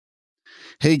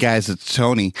Hey guys, it's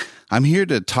Tony. I'm here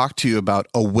to talk to you about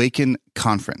Awaken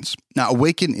Conference. Now,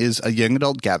 Awaken is a young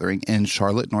adult gathering in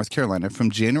Charlotte, North Carolina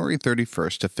from January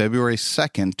 31st to February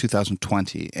 2nd,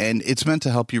 2020. And it's meant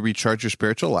to help you recharge your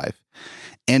spiritual life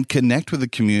and connect with a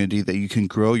community that you can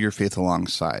grow your faith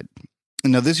alongside.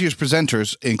 Now, this year's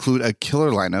presenters include a killer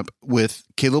lineup with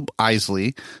Caleb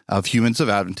Isley of Humans of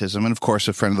Adventism, and of course,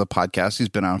 a friend of the podcast. He's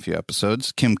been on a few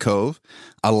episodes. Kim Cove,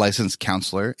 a licensed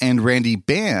counselor, and Randy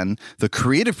Ban, the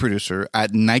creative producer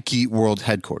at Nike World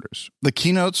Headquarters. The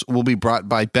keynotes will be brought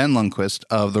by Ben Lundquist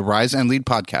of the Rise and Lead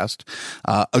podcast,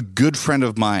 a good friend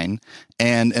of mine,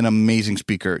 and an amazing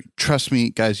speaker. Trust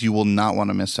me, guys, you will not want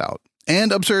to miss out.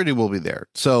 And Absurdity will be there.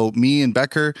 So me and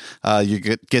Becker, you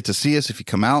get to see us if you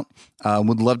come out.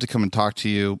 Would love to come and talk to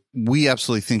you. We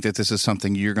absolutely think that this is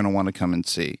something you're going to want to come and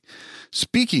see.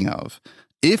 Speaking of,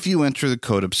 if you enter the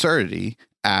code Absurdity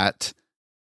at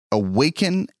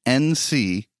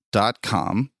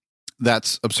awakennc.com,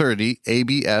 that's Absurdity,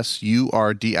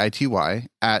 ABSURDITY,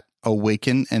 at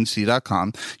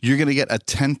awakennc.com, you're going to get a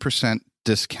 10%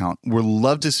 discount. We'd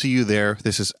love to see you there.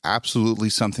 This is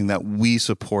absolutely something that we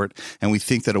support, and we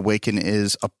think that Awaken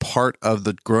is a part of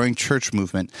the growing church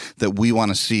movement that we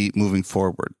want to see moving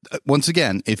forward. Once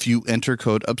again, if you enter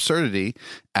code Absurdity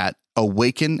at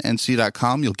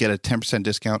awakennc.com, you'll get a 10%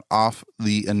 discount off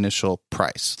the initial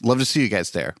price. Love to see you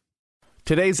guys there.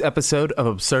 Today's episode of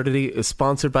Absurdity is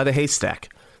sponsored by the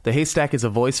Haystack. The Haystack is a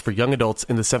voice for young adults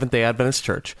in the Seventh-day Adventist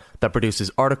Church that produces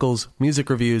articles,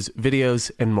 music reviews, videos,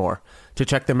 and more. To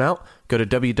check them out, go to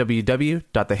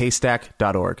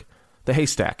www.thehaystack.org. The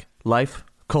Haystack. Life,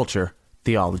 culture,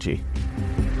 theology.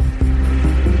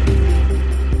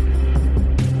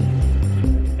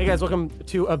 Hey guys, welcome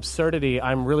to Absurdity.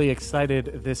 I'm really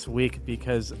excited this week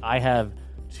because I have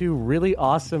two really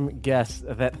awesome guests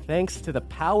that, thanks to the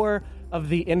power of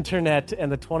the internet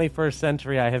and the 21st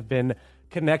century, I have been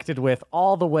connected with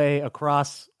all the way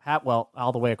across,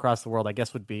 all the way across the world, I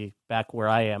guess would be back where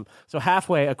I am. So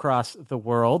halfway across the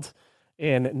world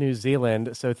in New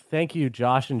Zealand. So thank you,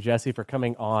 Josh and Jesse, for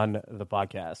coming on the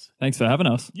podcast. Thanks for having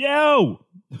us. Yo!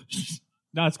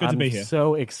 No, it's good to be here. I'm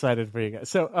so excited for you guys.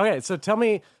 So, okay, so tell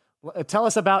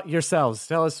us about yourselves.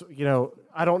 Tell us,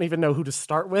 I don't even know who to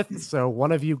start with. So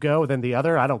one of you go, then the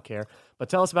other. I don't care. But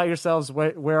tell us about yourselves.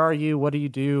 Where are you? What do you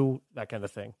do? That kind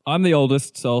of thing. I'm the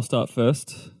oldest, so I'll start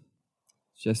first.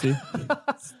 Jesse,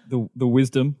 the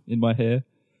wisdom in my hair.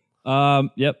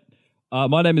 Yep.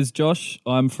 My name is Josh.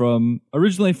 I'm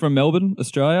originally from Melbourne,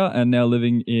 Australia, and now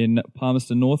living in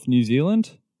Palmerston North, New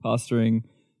Zealand, pastoring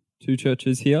two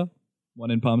churches here. One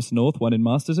in Palmerston North, one in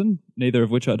Masterton, neither of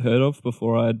which I'd heard of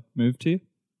before I'd moved here.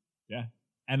 Yeah.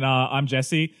 And I'm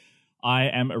Jesse. I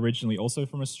am originally also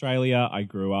from Australia. I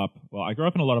grew up in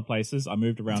a lot of places. I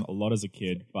moved around a lot as a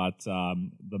kid, but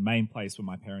the main place where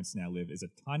my parents now live is a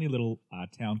tiny little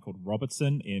town called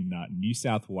Robertson in New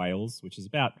South Wales, which is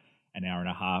about an hour and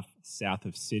a half south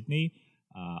of Sydney.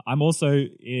 I'm also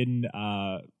in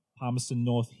Palmerston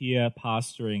North here,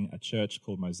 pastoring a church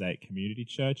called Mosaic Community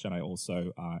Church, and I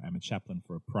also am a chaplain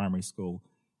for a primary school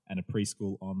and a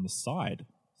preschool on the side.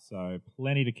 So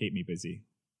plenty to keep me busy.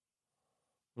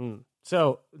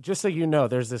 So just so you know,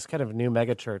 there's this kind of new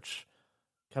mega church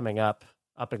coming up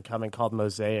and coming called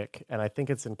Mosaic, and I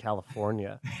think it's in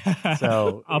California.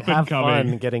 So have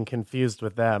fun getting confused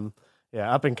with them.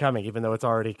 Yeah, up and coming, even though it's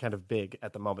already kind of big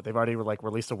at the moment. They've already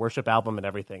released a worship album and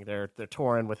everything. They're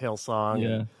touring with Hillsong. Yeah.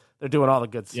 And they're doing all the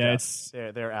good stuff.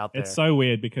 Yeah, they're out there. It's so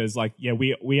weird because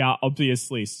we are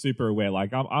obviously super aware.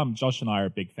 I'm Josh and I are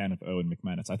a big fan of Erwin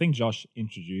McManus. I think Josh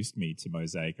introduced me to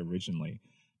Mosaic originally.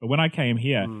 But when I came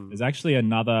here, there's actually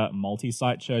another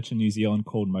multi-site church in New Zealand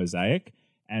called Mosaic.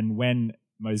 And when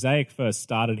Mosaic first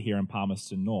started here in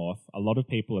Palmerston North, a lot of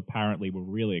people apparently were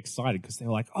really excited because they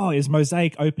were like, oh, is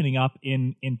Mosaic opening up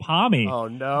in Palmy? Oh,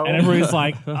 no. And everybody's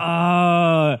like,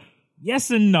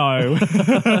 yes and no.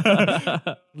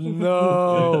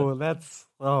 No, that's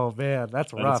rough.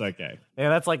 That's okay. Yeah,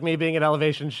 that's like me being at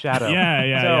Elevation Shadow.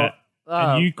 Yeah.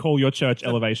 And you call your church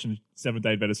Elevation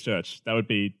Seventh-day Adventist Church. That would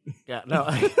be... Yeah, no.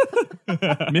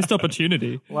 Missed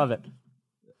opportunity. Love it.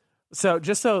 So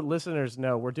just so listeners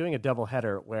know, we're doing a double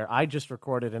header where I just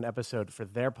recorded an episode for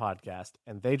their podcast,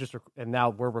 and they just and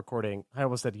now we're recording. I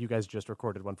almost said you guys just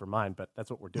recorded one for mine, but that's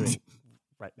what we're doing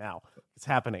right now. It's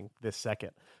happening this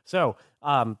second. So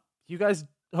you guys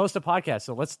host a podcast.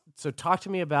 So talk to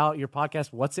me about your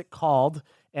podcast. What's it called?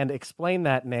 And explain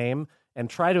that name. And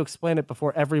try to explain it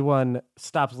before everyone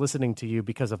stops listening to you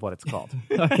because of what it's called.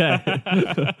 Okay.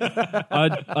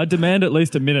 I demand at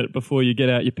least a minute before you get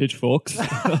out your pitchforks. So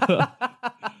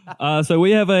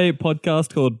we have a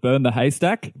podcast called Burn the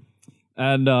Haystack.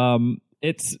 And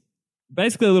it's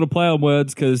basically a little play on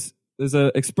words because there's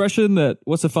an expression that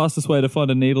what's the fastest way to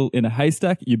find a needle in a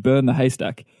haystack? You burn the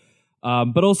haystack.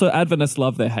 But also Adventists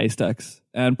love their haystacks.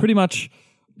 And pretty much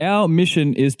our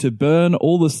mission is to burn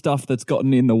all the stuff that's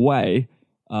gotten in the way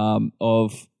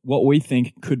of what we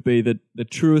think could be the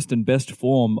truest and best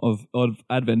form of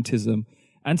Adventism.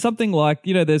 And something like,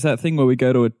 you know, there's that thing where we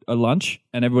go to a lunch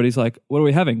and everybody's like, what are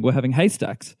we having? We're having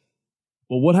haystacks.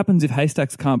 Well, what happens if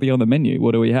haystacks can't be on the menu?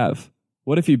 What do we have?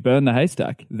 What if you burn the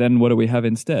haystack? Then what do we have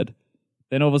instead?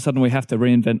 Then all of a sudden we have to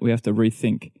reinvent, we have to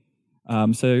rethink.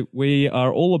 So we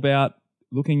are all about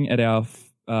looking at our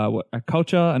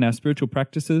culture and our spiritual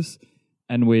practices,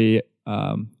 and we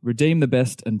redeem the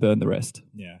best and burn the rest.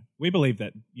 Yeah. We believe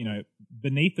that, you know,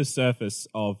 beneath the surface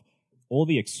of all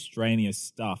the extraneous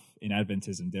stuff in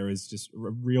Adventism, there is just a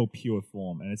real pure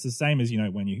form. And it's the same as, you know,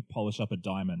 when you polish up a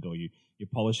diamond or you're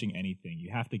polishing anything,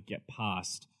 you have to get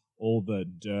past all the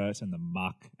dirt and the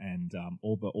muck and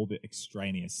all the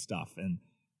extraneous stuff. And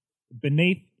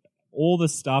beneath all the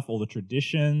stuff, all the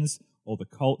traditions, all the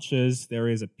cultures, there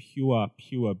is a pure,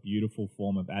 beautiful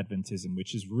form of Adventism,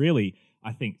 which is really,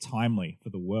 I think, timely for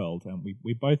the world. And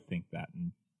we both think that.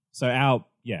 And so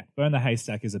Burn the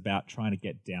Haystack is about trying to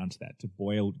get down to that, to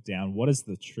boil down what is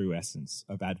the true essence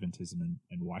of Adventism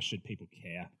and why should people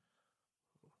care.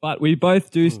 But we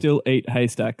both do still eat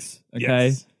haystacks, okay?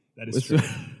 Yes, that is true.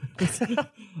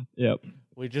 Yep.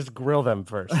 We just grill them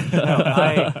first.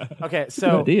 Okay, Good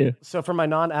so idea. for my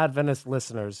non-Adventist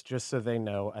listeners, just so they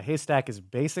know, a haystack is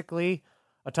basically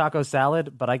a taco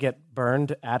salad, but I get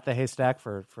burned at the haystack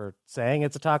for saying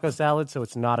it's a taco salad, so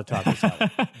it's not a taco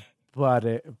salad.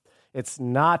 But it's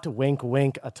not wink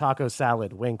wink a taco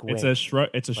salad, wink wink. It's a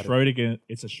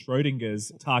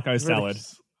Schrodinger's taco salad.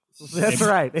 That's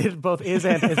right. It both is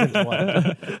and isn't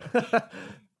one.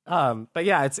 But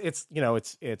yeah,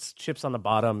 it's chips on the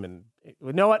bottom, and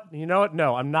you know what?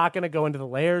 No, I'm not going to go into the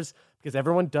layers because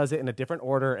everyone does it in a different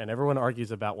order, and everyone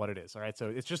argues about what it is. All right, so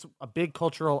it's just a big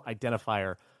cultural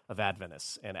identifier of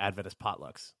Adventists and Adventist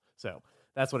potlucks. So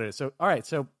that's what it is. So all right,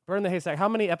 so Burn the Haystack. How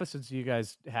many episodes do you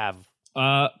guys have?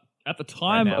 At the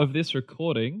time Right now. of this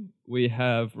recording, we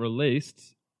have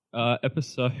released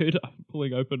episode. I'm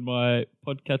pulling open my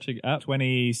podcatching app.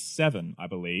 27, I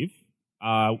believe.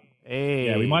 Hey.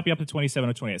 Yeah, we might be up to 27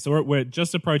 or 28. So we're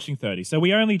just approaching 30. So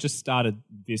we only just started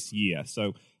this year.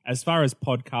 So as far as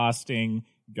podcasting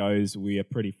goes, we are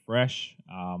pretty fresh.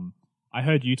 I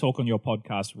heard you talk on your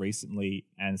podcast recently,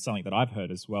 and something that I've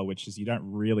heard as well, which is you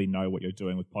don't really know what you're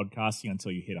doing with podcasting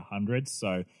until you hit 100.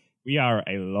 So we are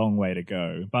a long way to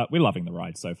go, but we're loving the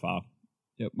ride so far.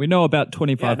 Yep. We know about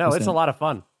 25%. Yeah, no, it's a lot of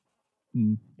fun.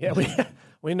 Mm. Yeah,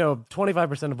 we know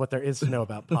 25% of what there is to know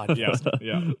about podcasting.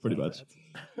 Yeah, Pretty much.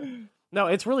 No,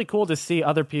 it's really cool to see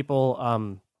other people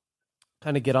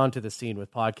kind of get onto the scene with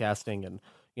podcasting. And,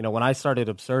 you know, when I started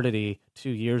Absurdity 2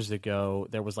 years ago,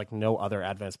 there was like no other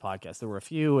Adventist podcast. There were a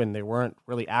few and they weren't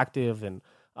really active. And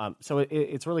so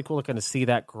it's really cool to kind of see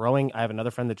that growing. I have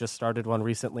another friend that just started one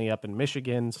recently up in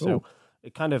Michigan. So Cool.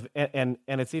 it kind of, and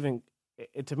it's even,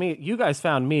 to me, you guys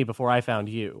found me before I found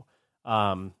you.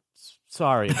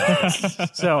 Sorry about that.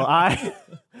 So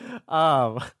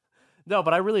no,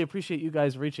 but I really appreciate you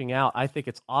guys reaching out. I think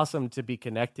it's awesome to be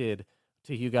connected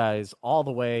to you guys all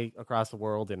the way across the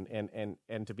world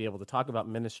and to be able to talk about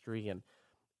ministry. And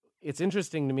it's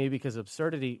interesting to me because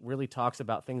Absurdity really talks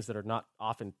about things that are not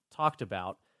often talked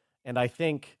about. And I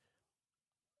think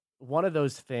one of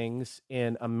those things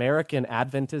in American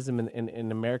Adventism and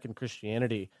in American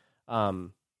Christianity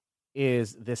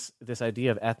is this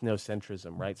idea of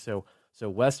ethnocentrism, right? So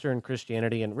Western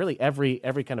Christianity and really every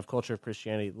kind of culture of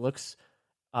Christianity looks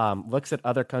at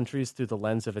other countries through the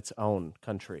lens of its own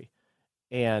country,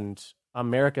 and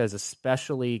America is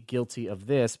especially guilty of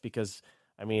this because,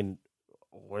 I mean,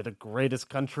 we're the greatest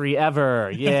country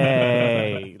ever,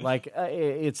 yay!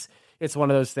 It's one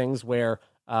of those things where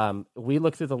we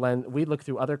look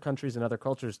through other countries and other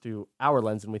cultures through our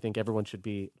lens, and we think everyone should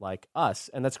be like us,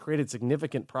 and that's created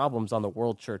significant problems on the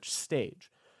world church stage,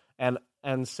 and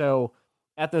so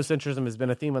ethnocentrism has been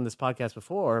a theme on this podcast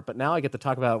before, but now I get to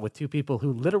talk about it with two people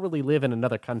who literally live in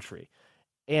another country.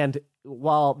 And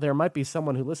while there might be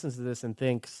someone who listens to this and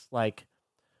thinks like,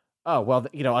 oh, well,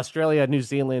 you know, Australia, New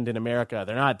Zealand, and America,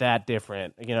 they're not that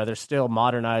different. You know, they're still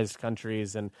modernized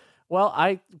countries. And well,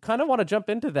 I kind of want to jump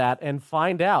into that and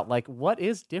find out like what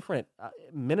is different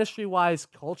ministry-wise,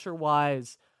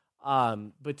 culture-wise,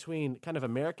 between kind of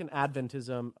American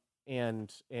Adventism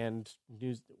and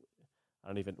New. I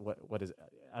don't even what is it?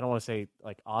 I don't want to say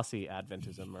like Aussie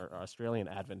Adventism or Australian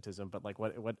Adventism, but like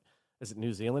what is it?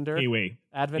 New Zealander Kiwi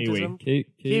Adventism,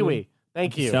 Kiwi.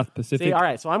 Thank you. South Pacific. See, all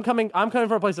right. So I'm coming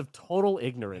from a place of total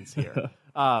ignorance here.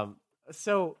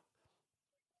 So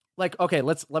like, okay,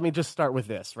 let me just start with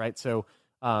this, right? So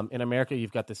in America,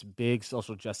 you've got this big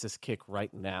social justice kick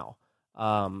right now.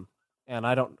 And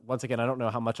I don't know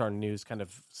how much our news kind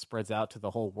of spreads out to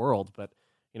the whole world, but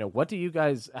how do you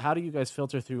guys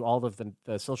filter through all of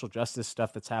the social justice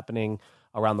stuff that's happening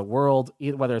around the world,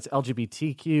 whether it's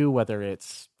LGBTQ, whether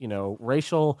it's,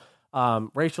 racial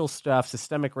stuff,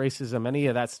 systemic racism, any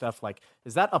of that stuff? Like,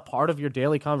 is that a part of your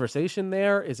daily conversation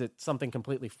there? Is it something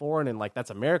completely foreign and like that's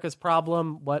America's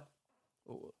problem?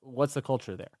 What's the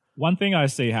culture there? One thing I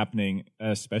see happening,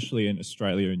 especially in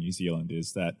Australia and New Zealand,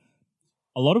 is that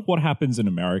a lot of what happens in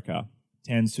America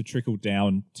tends to trickle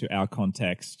down to our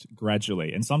context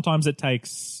gradually. And sometimes it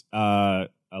takes a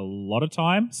lot of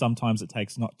time. Sometimes it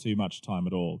takes not too much time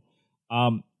at all.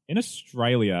 In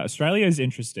Australia is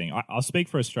interesting. I'll speak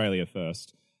for Australia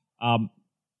first.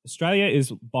 Australia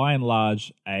is by and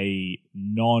large a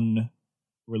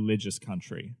non-religious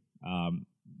country. A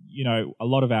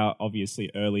lot of our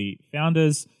obviously early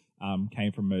founders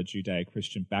came from a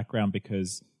Judeo-Christian background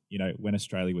because, when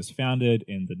Australia was founded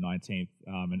in the 19th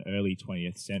and early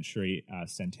 20th century,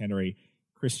 centenary,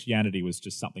 Christianity was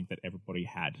just something that everybody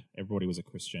had. Everybody was a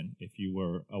Christian. If you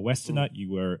were a Westerner, you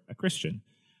were a Christian.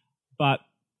 But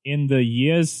in the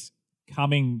years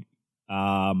coming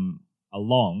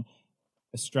along,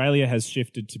 Australia has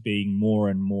shifted to being more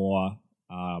and more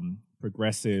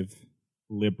progressive,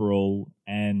 liberal,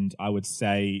 and I would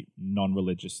say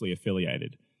non-religiously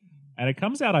affiliated. And it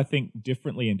comes out, I think,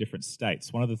 differently in different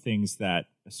states. One of the things that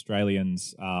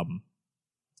Australians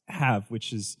have,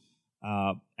 which is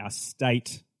our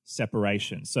state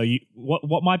separation. So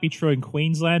what might be true in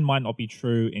Queensland might not be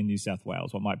true in New South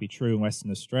Wales. What might be true in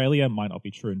Western Australia might not be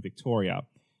true in Victoria.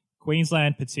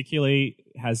 Queensland particularly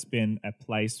has been a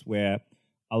place where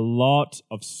a lot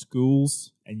of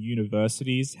schools and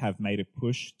universities have made a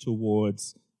push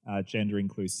towards gender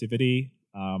inclusivity,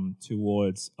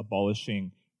 towards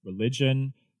abolishing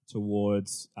religion,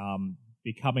 towards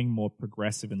becoming more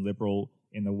progressive and liberal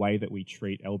in the way that we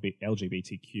treat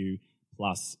LGBTQ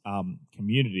plus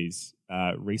communities.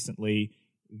 Recently,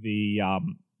 the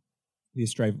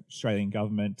Australian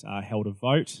government held a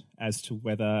vote as to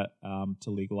whether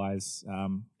to legalise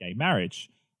gay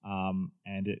marriage,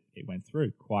 and it went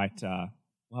through quite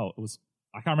well. It was,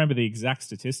 I can't remember the exact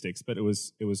statistics, but it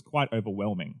was quite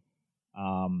overwhelming.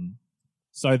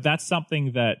 So that's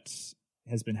something that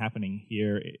has been happening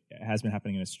here. It has been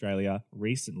happening in Australia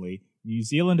recently. New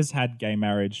Zealand has had gay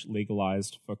marriage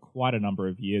legalised for quite a number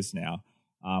of years now.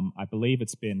 I believe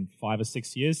it's been 5 or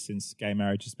 6 years since gay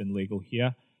marriage has been legal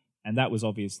here, and that was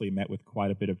obviously met with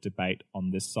quite a bit of debate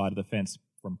on this side of the fence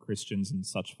from Christians and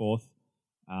such forth.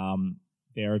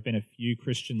 There have been a few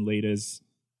Christian leaders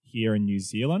here in New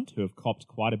Zealand who have copped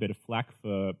quite a bit of flack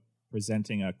for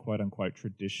presenting a quote-unquote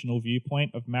traditional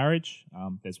viewpoint of marriage.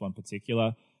 There's one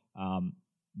particular,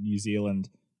 New Zealand,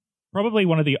 probably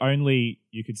one of the only,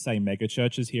 you could say, mega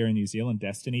churches here in New Zealand,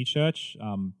 Destiny Church,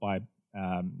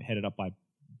 headed up by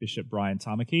Bishop Brian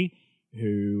Tamaki,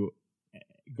 who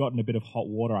got in a bit of hot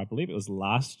water, I believe it was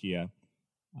last year,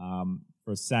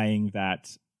 for saying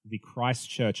that the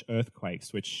Christchurch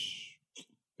earthquakes, which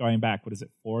going back, what is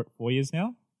it, 4 years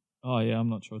now? Oh yeah, I'm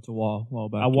not sure. It's a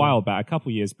while back. A couple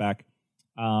of years back,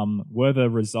 were the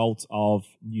result of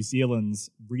New Zealand's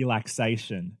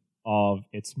relaxation of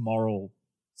its moral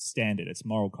standard, its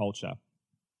moral culture.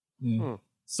 Yeah.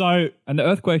 So, and the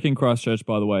earthquake in Christchurch,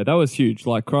 by the way, that was huge.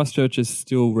 Like, Christchurch is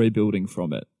still rebuilding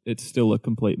from it. It's still a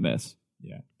complete mess.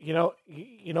 Yeah.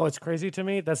 It's crazy to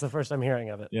me. That's the first I'm hearing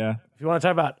of it. Yeah. If you want to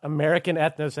talk about American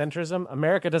ethnocentrism,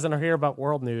 America doesn't hear about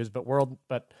world news, but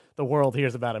the world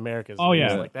hears about America's news.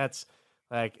 Yeah. Like, that's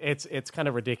like, it's kind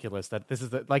of ridiculous that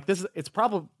it's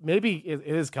probably, maybe it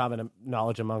is common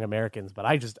knowledge among Americans, but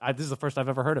this is the first I've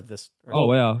ever heard of this. Oh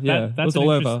wow, yeah, that's it was all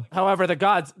over. However, the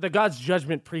God's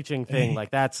judgment preaching thing,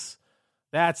 like that's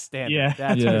standard. Yeah.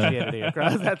 That's Yeah. Christianity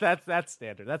across. That's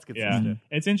standard. That's consistent. Yeah.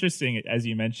 It's interesting, as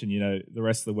you mentioned, the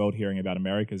rest of the world hearing about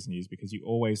America's news, because you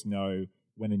always know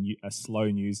when a slow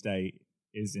news day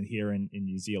is here in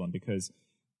New Zealand, because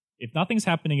if nothing's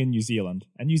happening in New Zealand,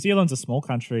 and New Zealand's a small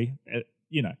country,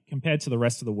 compared to the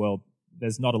rest of the world,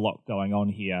 there's not a lot going on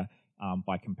here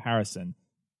by comparison.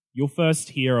 You'll first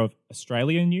hear of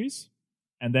Australian news,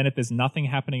 and then if there's nothing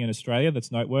happening in Australia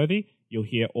that's noteworthy, you'll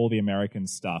hear all the American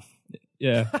stuff.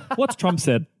 Yeah. What's Trump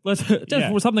said?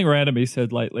 Something random he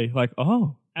said lately. Like,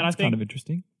 and that's kind of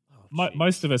interesting.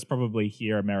 Most of us probably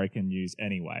hear American news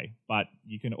anyway, but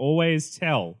you can always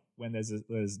tell when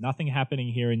there's nothing happening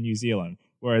here in New Zealand.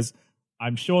 Whereas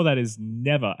I'm sure that is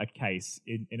never a case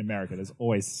in America. There's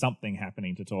always something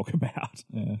happening to talk about.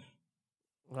 Yeah.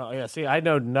 Well, yeah. See, I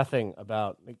know nothing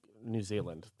about New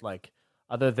Zealand. Like,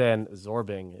 other than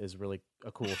zorbing is really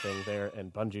a cool thing there,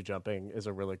 and bungee jumping is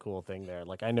a really cool thing there.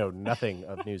 Like, I know nothing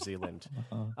of New Zealand.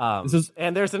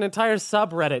 And there's an entire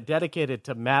subreddit dedicated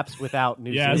to maps without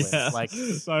New Zealand. Yes. Like,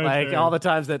 So like true. all the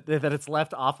times that it's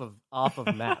left off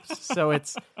of maps. So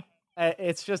it's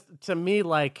just, to me,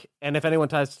 like, and if anyone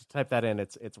tries to type that in,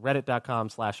 it's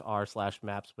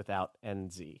reddit.com/r/maps without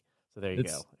NZ. So there you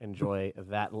go. Enjoy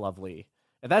that lovely.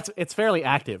 And it's fairly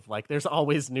active. Like, there's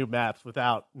always new maps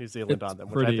without New Zealand on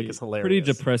them, which I think is hilarious. Pretty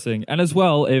depressing. And as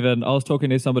well, even I was talking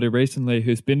to somebody recently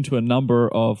who's been to a number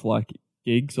of like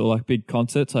gigs or like big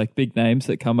concerts, like big names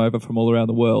that come over from all around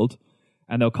the world,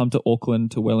 and they'll come to Auckland,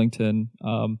 to Wellington,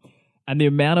 and the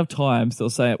amount of times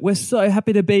they'll say, "We're so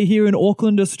happy to be here in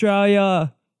Auckland,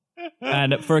 Australia."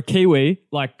 And for a Kiwi,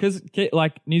 like, because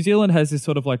like New Zealand has this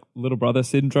sort of like little brother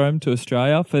syndrome to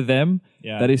Australia. For them,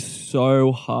 that is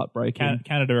so heartbreaking.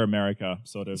 Canada, America,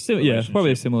 sort of. Yeah, it's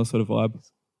probably a similar sort of vibe.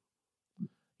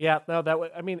 Yeah, no, that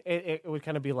would. I mean, it would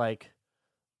kind of be like,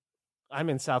 I'm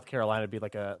in South Carolina. It'd be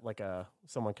like a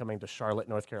someone coming to Charlotte,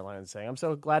 North Carolina, and saying, "I'm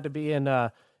so glad to be in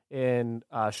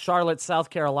Charlotte,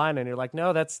 South Carolina," and you're like,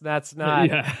 "No, that's not."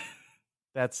 Yeah.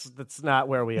 That's not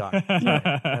where we are.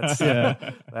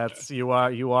 That's you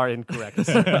are incorrect.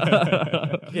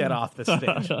 Get off the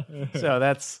stage. So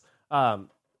that's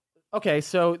okay.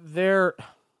 So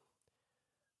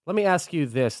let me ask you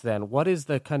this then: what is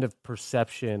the kind of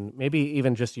perception? Maybe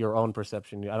even just your own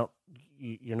perception.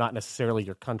 You're not necessarily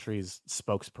your country's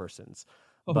spokespersons,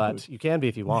 but you can be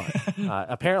if you want.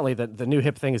 Apparently, the new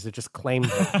hip thing is to just claim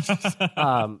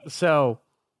that. So.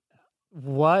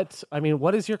 What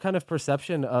is your kind of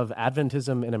perception of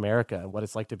Adventism in America and what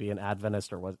it's like to be an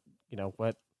Adventist, or what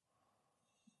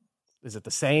is it the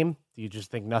same? Do you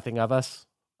just think nothing of us?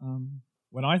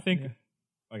 When I think,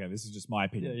 okay, this is just my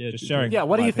opinion. Just sharing. sharing. Yeah.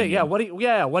 What do my you think? opinion. What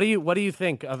do you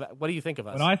think of us?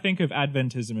 When I think of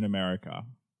Adventism in America,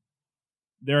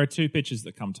 there are two pictures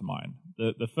that come to mind.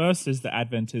 The first is the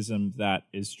Adventism that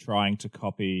is trying to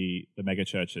copy the mega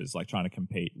churches, like trying to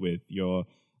compete with your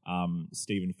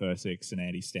Stephen Furtick's and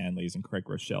Andy Stanley's and Craig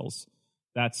Rochelle's.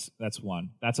 That's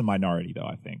one. That's a minority, though,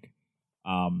 I think.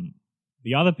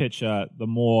 The other picture, the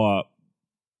more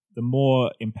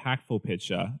impactful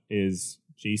picture is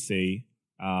GC.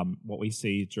 What we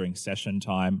see during session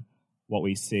time, what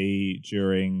we see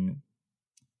during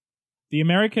the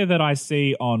America that I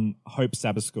see on Hope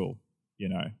Sabbath School.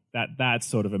 That's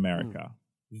sort of America.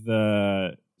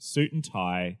 The suit and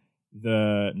tie,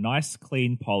 the nice,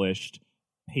 clean, polished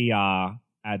PR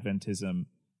Adventism,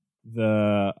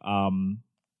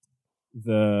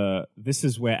 this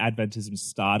is where Adventism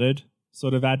started,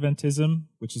 sort of Adventism,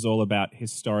 which is all about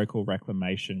historical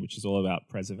reclamation, which is all about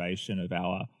preservation of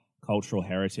our cultural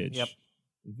heritage. Yep.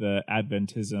 The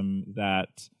Adventism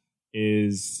that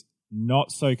is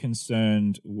not so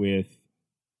concerned with,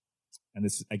 and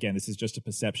this is just a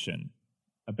perception,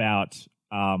 about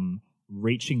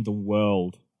reaching the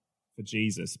world for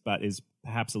Jesus, but is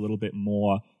perhaps a little bit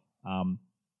more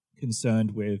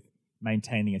concerned with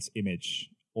maintaining its image,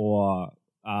 or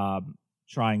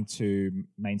trying to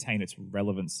maintain its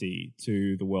relevancy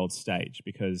to the world stage,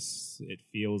 because it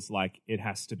feels like it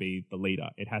has to be the leader.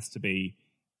 It has to be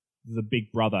the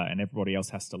big brother, and everybody else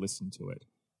has to listen to it.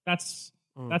 That's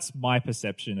my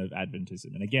perception of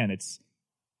Adventism, and again, it's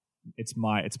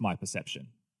my perception.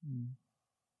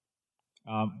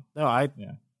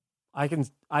 I can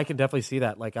definitely see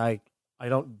that. Like, I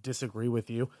don't disagree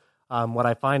with you. What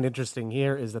I find interesting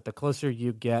here is that the closer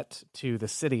you get to the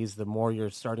cities, the more you're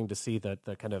starting to see the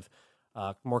kind of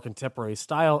more contemporary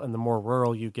style, and the more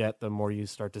rural you get, the more you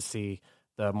start to see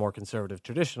the more conservative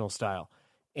traditional style.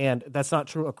 And that's not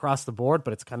true across the board,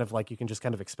 but it's kind of like you can just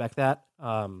kind of expect that.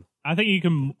 I think you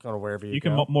can kind of wherever you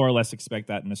can more or less expect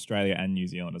that in Australia and New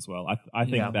Zealand as well. I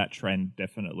think that trend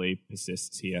definitely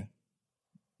persists here.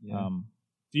 Yeah.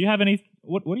 Do you have any?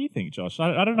 What do you think, Josh?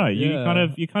 I don't know.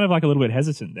 You kind of like a little bit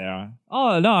hesitant there.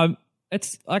 Oh no,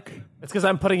 it's like it's because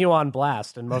I'm putting you on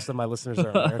blast, and most of my listeners are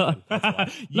American. That's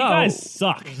why. You guys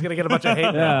suck. I'm just gonna get a bunch of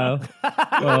hate mail.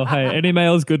 Well, hey, any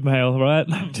mail is good mail, right?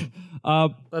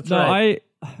 That's right.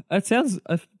 It sounds.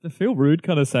 I feel rude,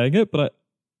 kind of saying it, but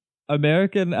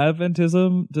American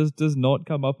Adventism does not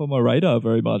come up on my radar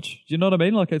very much. Do you know what I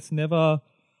mean? Like,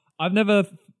 I've never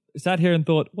sat here and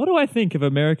thought, what do I think of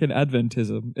American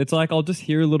Adventism? It's like I'll just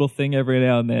hear a little thing every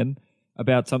now and then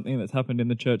about something that's happened in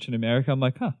the church in America. I'm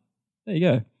like, there you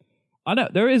go. I know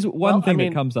there is one thing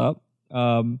that comes up.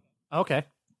 Okay.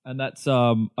 and that's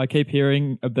I keep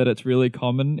hearing that it's really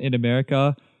common in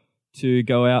America to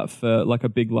go out for like a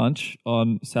big lunch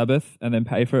on Sabbath and then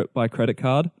pay for it by credit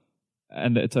card,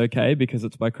 and it's okay because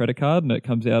it's by credit card and it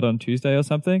comes out on Tuesday or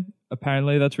something.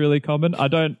 Apparently, that's really common.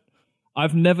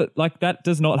 I've never like that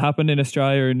does not happen in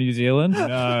Australia or New Zealand.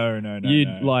 No.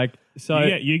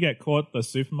 You get caught at the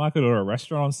supermarket or a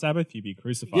restaurant on Sabbath, you'd be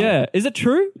crucified. Yeah, is it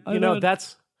true?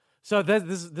 This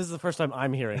is the first time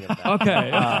I'm hearing of that.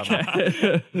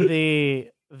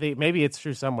 Okay. The maybe it's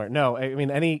true somewhere. No, I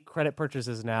mean any credit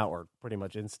purchases now are pretty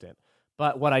much instant.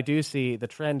 But what I do see, the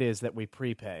trend is that we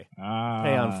prepay. Pay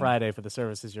on Friday for the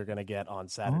services you're going to get on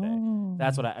Saturday.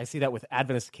 That's what I see that with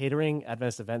Adventist catering,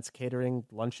 Adventist events catering,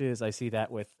 lunches. I see that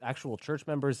with actual church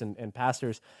members and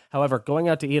pastors. However, going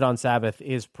out to eat on Sabbath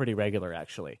is pretty regular,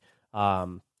 actually.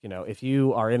 If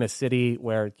you are in a city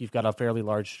where you've got a fairly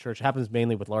large church, it happens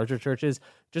mainly with larger churches,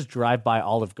 just drive by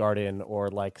Olive Garden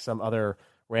or like some other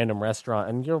random restaurant,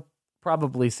 and you'll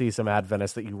probably see some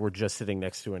Adventists that you were just sitting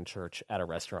next to in church at a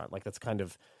restaurant. Like that's kind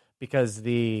of because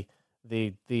the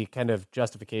kind of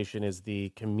justification is the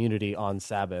community on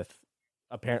Sabbath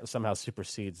apparently somehow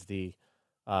supersedes the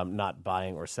not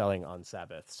buying or selling on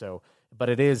Sabbath. So, but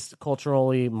it is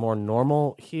culturally more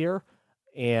normal here,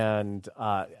 and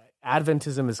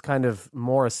Adventism is kind of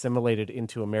more assimilated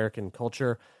into American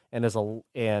culture, and there's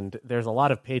a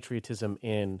lot of patriotism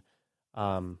in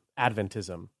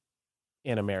Adventism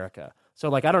in America. So,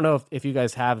 like, I don't know if you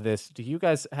guys have this. Do you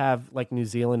guys have like New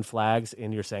Zealand flags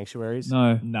in your sanctuaries?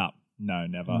 No. No,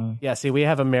 never. Yeah, see, we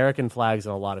have American flags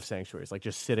in a lot of sanctuaries, like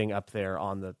just sitting up there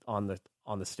on the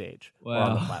stage or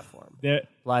on the platform.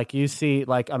 Like you see,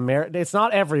 like it's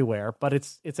not everywhere, but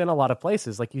it's in a lot of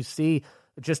places. Like you see,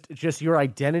 just your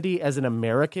identity as an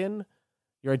American.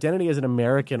 Your identity as an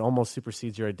American almost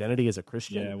supersedes your identity as a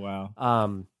Christian. Yeah,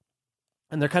 wow.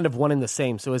 And they're kind of one and the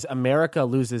same. So as America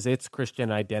loses its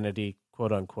Christian identity,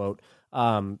 quote unquote,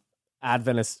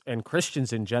 Adventists and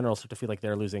Christians in general start to feel like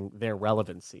they're losing their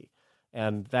relevancy.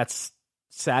 And that's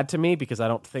sad to me because I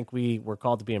don't think we were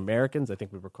called to be Americans. I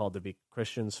think we were called to be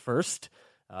Christians first.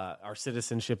 Our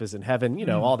citizenship is in heaven,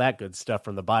 all that good stuff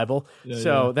from the Bible.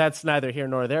 That's neither here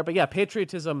nor there. But yeah,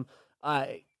 patriotism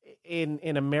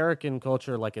in American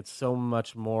culture, like it's so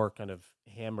much more kind of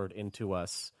hammered into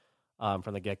us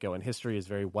from the get-go, and history is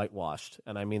very whitewashed,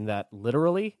 and I mean that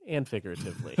literally and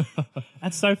figuratively.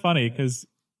 That's so funny because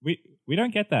we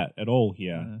don't get that at all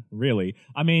here, really.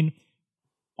 I mean,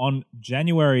 on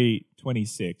January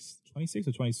 26th or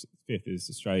 25th is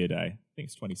Australia Day. I think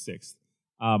it's 26th.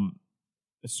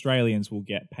 Australians will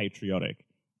get patriotic,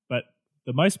 but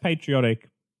the most patriotic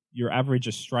your average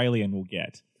Australian will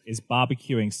get is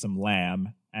barbecuing some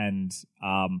lamb and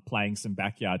playing some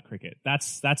backyard cricket.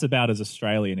 That's about as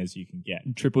Australian as you can get.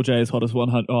 Triple J is hottest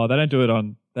 100. Oh, they don't do it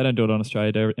on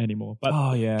Australia Day anymore. But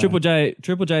Triple J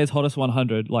is hottest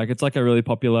 100. Like it's like a really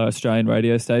popular Australian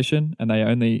radio station, and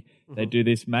they do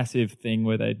this massive thing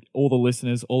where all the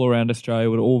listeners all around Australia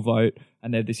would all vote,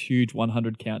 and they have this huge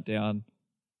 100 countdown.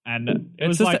 And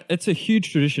it's a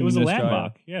huge tradition. It was in a Australia.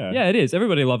 landmark. Yeah, it is.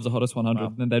 Everybody loves the hottest 100,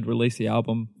 and then they'd release the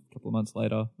album a couple of months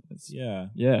later. That's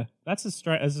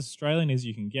as Australian as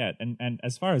you can get. And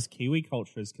as far as Kiwi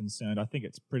culture is concerned, I think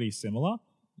it's pretty similar.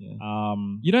 Yeah.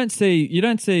 You don't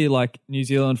see like New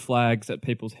Zealand flags at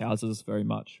people's houses very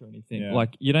much or anything. Yeah.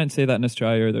 Like you don't see that in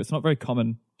Australia either. It's not very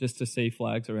common just to see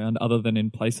flags around, other than in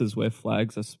places where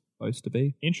flags are supposed to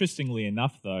be. Interestingly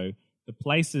enough, though, the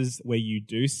places where you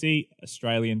do see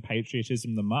Australian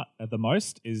patriotism the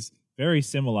most is very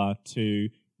similar to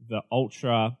the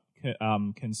ultra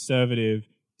conservative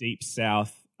deep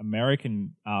South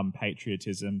American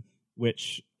patriotism,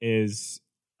 which is,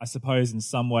 I suppose, in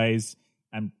some ways,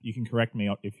 and you can correct me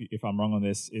if I'm wrong on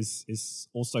this, is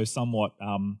also somewhat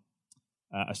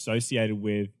associated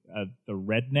with the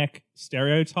redneck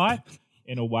stereotype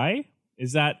in a way.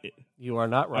 Is that... You are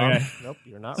not wrong. Okay. Nope,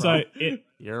 you're not wrong.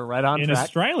 You're right on track. In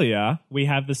Australia, we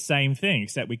have the same thing,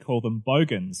 except we call them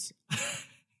bogans.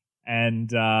 And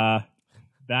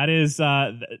that is,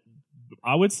 I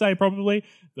would say probably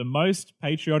the most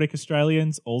patriotic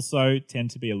Australians also tend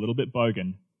to be a little bit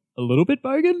bogan. A little bit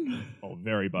bogan? Oh,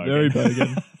 very bogan. Very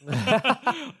bogan.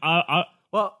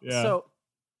 So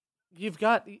you've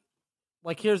got...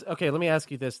 Like let me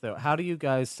ask you this though. How do you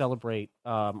guys celebrate,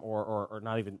 or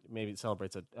not even, maybe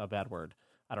celebrate's a bad word.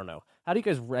 I don't know. How do you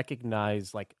guys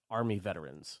recognize like Army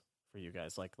veterans for you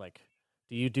guys? Like,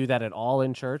 do you do that at all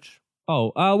in church?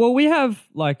 Oh, well, we have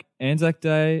like Anzac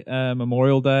Day,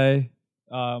 Memorial Day.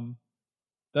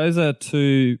 Those are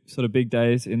two sort of big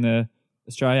days in the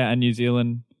Australia and New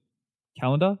Zealand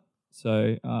calendar.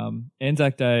 So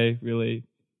Anzac Day really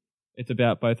it's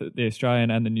about both the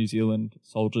Australian and the New Zealand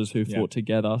soldiers who fought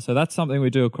together. So that's something we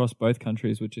do across both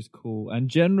countries, which is cool. And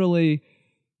generally,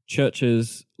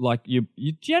 churches, like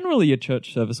generally your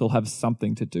church service will have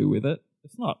something to do with it.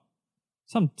 It's not,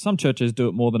 some churches do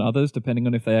it more than others, depending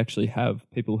on if they actually have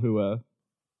people who are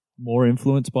more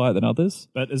influenced by it than others.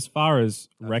 But as far as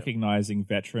recognizing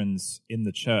veterans in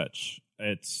the church,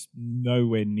 it's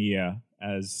nowhere near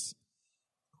as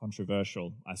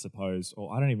controversial, I suppose,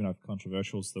 or I don't even know if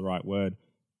controversial is the right word,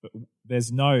 but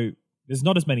there's not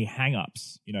as many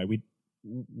hang-ups. You know,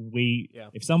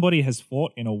 if somebody has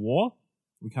fought in a war,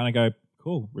 we kind of go,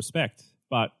 cool, respect,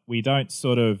 but we don't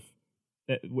sort of,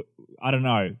 I don't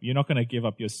know, you're not going to give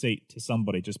up your seat to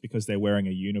somebody just because they're wearing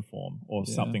a uniform or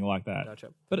something like that. Gotcha.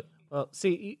 But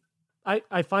see,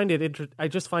 I find it I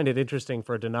just find it interesting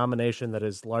for a denomination that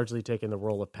has largely taken the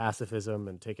role of pacifism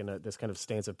and taken this kind of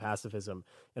stance of pacifism.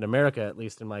 In America, at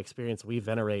least in my experience, we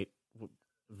venerate.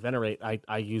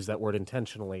 I use that word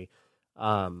intentionally.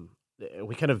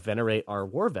 We kind of venerate our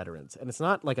war veterans, and it's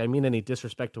not like I mean any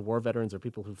disrespect to war veterans or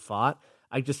people who fought.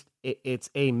 It's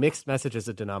a mixed message as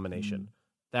a denomination.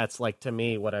 That's like, to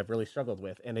me, what I've really struggled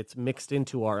with, and it's mixed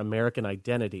into our American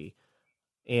identity.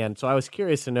 And so I was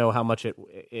curious to know how much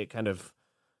it kind of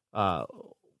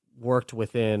worked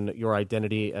within your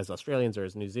identity as Australians or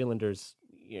as New Zealanders,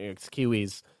 as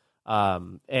Kiwis.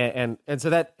 And so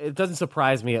that it doesn't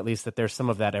surprise me, at least, that there's some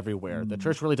of that everywhere. The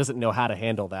church really doesn't know how to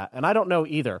handle that. And I don't know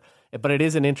either, but it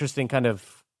is an interesting kind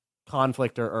of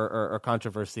conflict or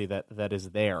controversy that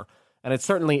is there. And it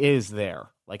certainly is there.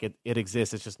 Like it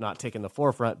exists. It's just not taking the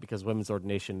forefront because women's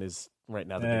ordination is right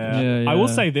now the big issue. I will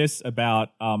say this about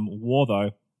war,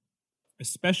 though,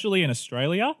 especially in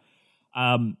Australia.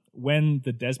 When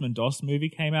the Desmond Doss movie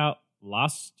came out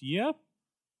last year,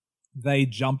 they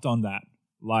jumped on that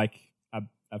like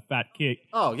a fat kid.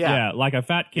 Oh, yeah. Yeah, like a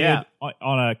fat kid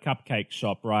on a cupcake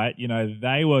shop, right? You know,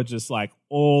 they were just like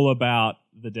all about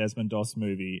the Desmond Doss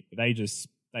movie.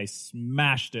 They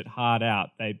smashed it hard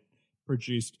out. They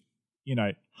produced, you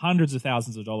know, hundreds of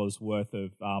thousands of dollars worth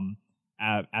of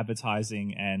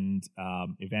advertising and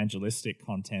evangelistic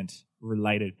content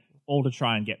related, all to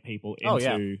try and get people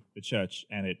into the church.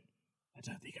 And I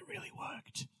don't think it really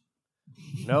worked.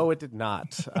 No, it did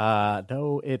not.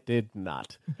 No, it did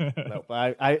not. No,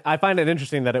 but I find it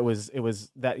interesting that it was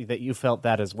that you felt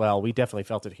that as well. We definitely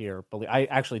felt it here. But I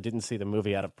actually didn't see the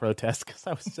movie out of protest because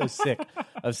I was so sick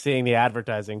of seeing the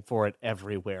advertising for it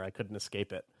everywhere. I couldn't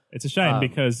escape it. It's a shame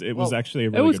because it was actually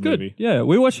a really good movie. Yeah,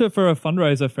 we watched it for a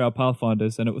fundraiser for our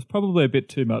Pathfinders, and it was probably a bit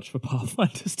too much for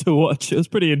Pathfinders to watch. It was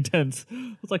pretty intense.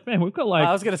 I was like, man, we've got like...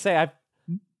 I was going to say,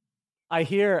 I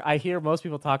hear most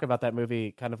people talk about that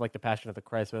movie kind of like The Passion of the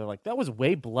Christ, where they're like, that was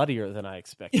way bloodier than I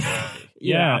expected it to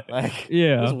be.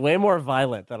 It was way more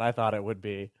violent than I thought it would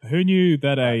be. Who knew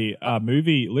that a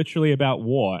movie literally about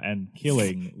war and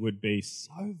killing would be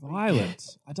so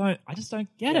violent? I just don't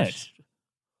get it.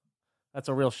 That's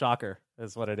a real shocker,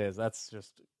 is what it is. That's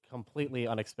just completely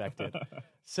unexpected.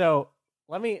 So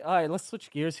let's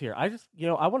switch gears here. I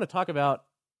want to talk about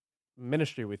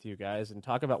ministry with you guys and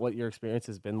talk about what your experience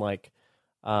has been like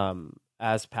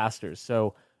as pastors.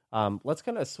 So let's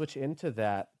kind of switch into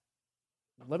that.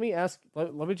 Let me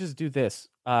just do this.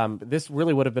 This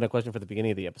really would have been a question for the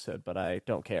beginning of the episode, but I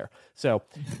don't care. So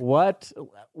what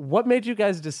made you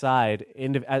guys decide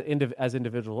as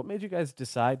individuals? What made you guys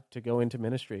decide to go into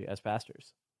ministry as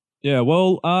pastors? Yeah,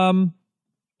 well,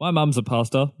 my mum's a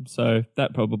pastor, so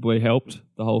that probably helped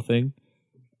the whole thing.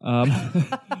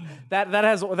 That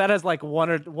has like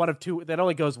one of two. That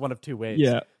only goes one of two ways.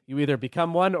 Yeah, you either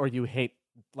become one or you hate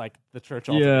like the church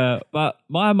altogether. Yeah, but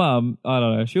my mum, I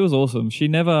don't know, she was awesome. She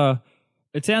never,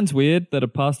 it sounds weird that a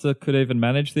pastor could even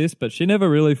manage this, but she never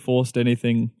really forced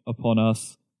anything upon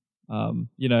us.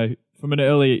 You know, from an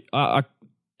early,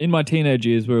 in my teenage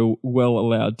years, we were well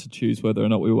allowed to choose whether or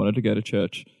not we wanted to go to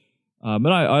church. And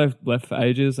I left for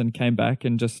ages and came back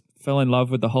and just fell in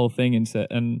love with the whole thing.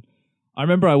 And I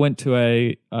remember I went to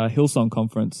a Hillsong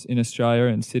conference in Australia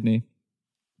in Sydney,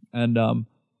 and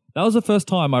that was the first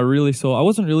time I really saw, I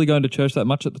wasn't really going to church that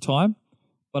much at the time,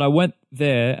 but I went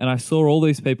there and I saw all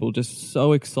these people just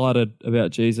so excited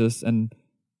about Jesus and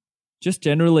just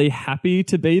generally happy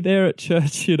to be there at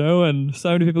church, you know, and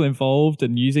so many people involved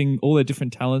and using all their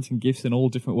different talents and gifts in all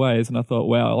different ways. And I thought,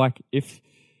 wow, like if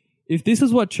this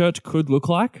is what church could look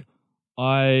like,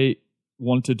 I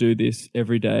want to do this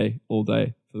every day, all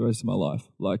day for the rest of my life.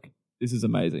 Like, this is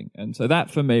amazing. And so that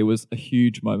for me was a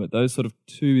huge moment. Those sort of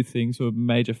two things were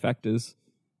major factors.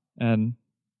 And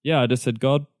yeah, I just said,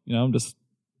 God, you know, I'm just,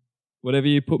 whatever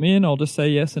you put me in, I'll just say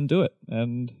yes and do it.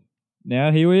 And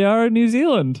now here we are in New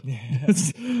Zealand.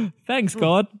 Thanks,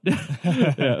 God.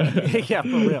 Yeah, for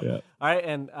real. Yeah. All right,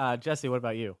 and Jesse, what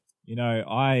about you? You know,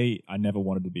 I never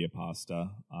wanted to be a pastor.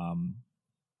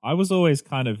 I was always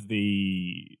kind of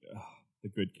the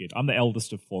good kid. I'm the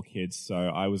eldest of 4 kids, so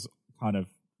I was kind of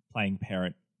playing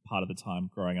parent part of the time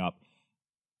growing up.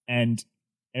 And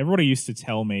everybody used to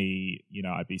tell me, you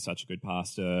know, I'd be such a good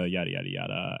pastor, yada, yada,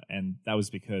 yada. And that was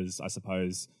because I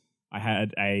suppose I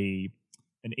had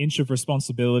an inch of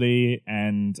responsibility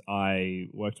and I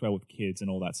worked well with kids and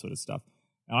all that sort of stuff.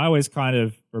 And I always kind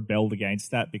of rebelled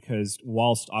against that because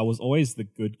whilst I was always the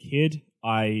good kid,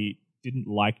 I didn't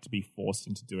like to be forced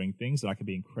into doing things and I could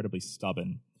be incredibly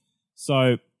stubborn.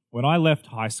 So when I left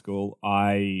high school,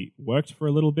 I worked for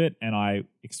a little bit and I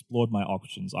explored my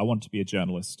options. I wanted to be a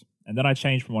journalist. And then I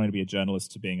changed from wanting to be a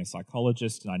journalist to being a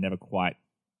psychologist, and I never quite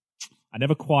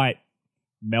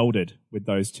melded with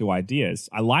those two ideas.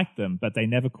 I liked them, but they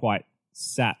never quite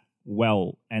sat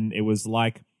well. And it was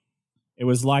like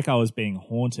I was being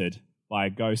haunted by a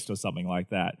ghost or something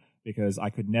like that, because I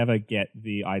could never get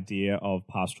the idea of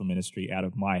pastoral ministry out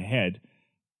of my head.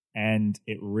 And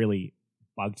it really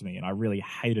bugged me and I really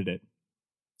hated it.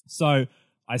 So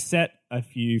I set a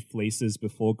few fleeces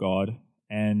before God,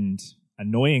 and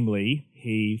annoyingly,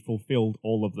 he fulfilled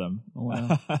all of them. Oh,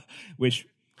 wow. Which,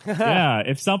 yeah,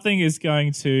 if something is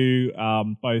going to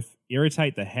both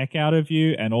irritate the heck out of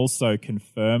you and also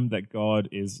confirm that God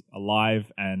is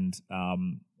alive and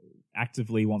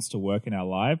actively wants to work in our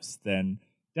lives, then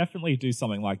definitely do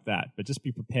something like that. But just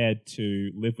be prepared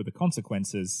to live with the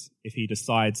consequences if he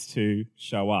decides to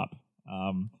show up.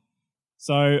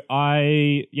 So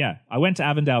I went to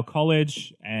Avondale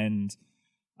College and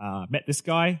met this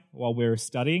guy while we were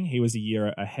studying. He was a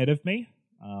year ahead of me,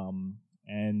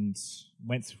 and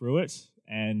went through it.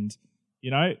 And, you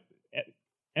know,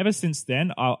 ever since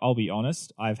then, I'll be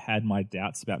honest, I've had my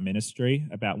doubts about ministry,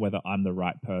 about whether I'm the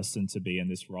right person to be in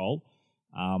this role.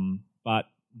 But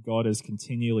God has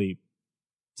continually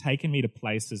taken me to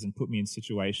places and put me in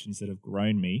situations that have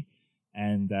grown me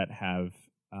and that have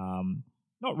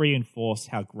not reinforced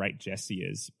how great Jesse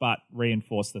is, but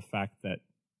reinforced the fact that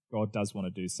God does want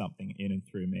to do something in and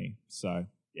through me. So,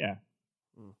 yeah.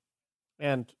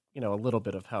 And, you know, a little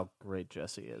bit of how great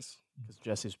Jesse is, because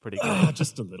Jesse's pretty good.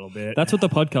 Just a little bit. That's what the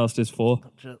podcast is for.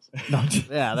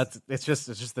 Yeah, it's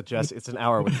just the Jesse. It's an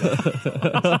hour with Jesse.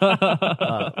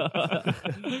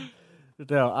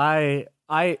 No, I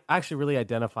actually really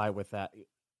identify with that.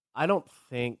 I don't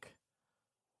think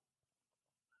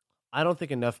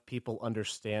enough people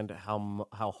understand how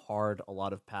hard a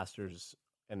lot of pastors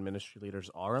and ministry leaders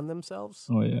are on themselves.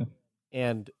 Oh, yeah.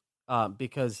 And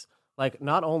because, like,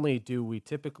 not only do we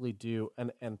typically do,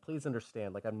 and please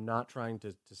understand, like, I'm not trying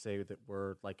to say that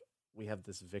we have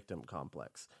this victim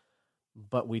complex,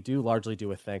 but we do largely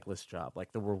do a thankless job.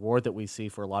 Like, the reward that we see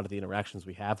for a lot of the interactions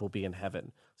we have will be in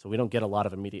heaven. So we don't get a lot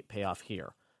of immediate payoff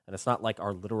here. And it's not like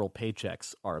our literal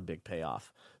paychecks are a big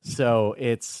payoff. So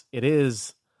it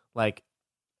is like,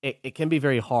 it can be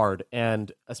very hard.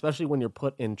 And especially when you're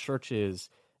put in churches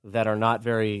that are not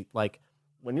very, like,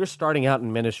 when you're starting out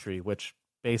in ministry, which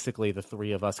basically the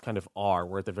three of us kind of are,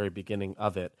 we're at the very beginning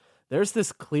of it, there's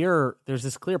this clear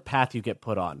path you get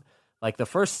put on. Like, the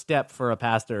first step for a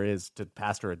pastor is to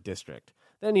pastor a district.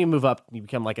 Then you move up and you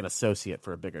become like an associate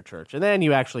for a bigger church. And then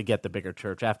you actually get the bigger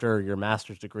church after your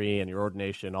master's degree and your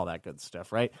ordination, all that good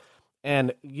stuff, right?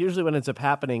 And usually what ends up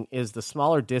happening is the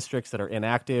smaller districts that are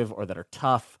inactive or that are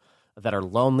tough, that are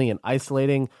lonely and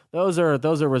isolating, those are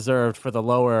reserved for the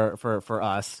lower, for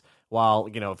us. While,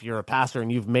 you know, if you're a pastor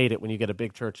and you've made it when you get a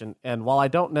big church, and while I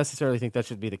don't necessarily think that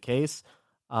should be the case,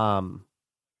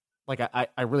 like,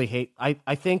 I really hate,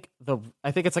 I think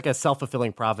it's like a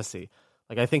self-fulfilling prophecy.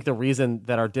 Like, I think the reason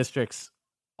that our districts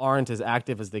aren't as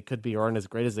active as they could be or aren't as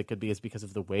great as they could be is because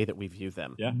of the way that we view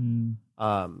them.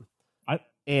 Yeah.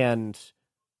 And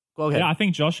go ahead. Yeah, I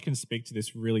think Josh can speak to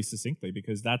this really succinctly,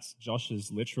 because that's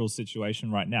Josh's literal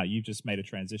situation right now. You've just made a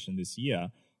transition this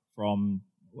year from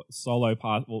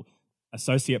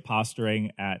associate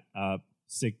pastoring at a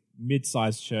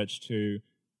mid-sized church to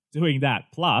doing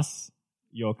that, plus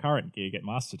your current gig at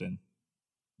Masterton.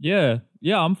 Yeah,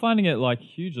 I'm finding it, like,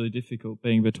 hugely difficult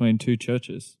being between two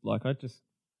churches. Like, I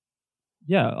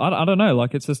don't know.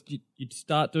 Like, it's just you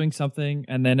start doing something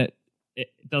and then it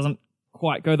doesn't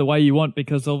quite go the way you want,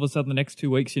 because all of a sudden the next 2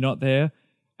 weeks you're not there,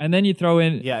 and then you throw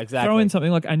in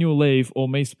something like annual leave, or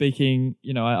me speaking.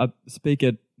 You know, I speak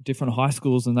at different high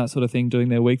schools and that sort of thing, doing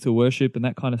their weeks of worship and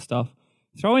that kind of stuff.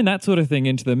 Throwing that sort of thing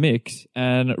into the mix,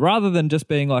 and rather than just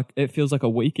being like, it feels like a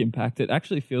week impact, it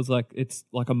actually feels like it's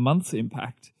like a month's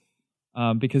impact.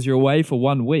 because you're away for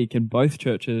 1 week in both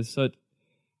churches. So,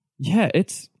 yeah,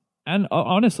 and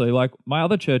honestly, like my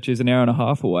other church is an hour and a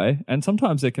half away, and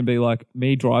sometimes it can be like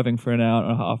me driving for an hour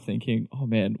and a half, thinking, "Oh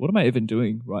man, what am I even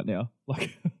doing right now?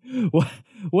 Like,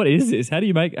 what is this? How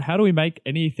do we make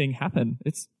anything happen?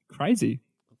 It's crazy."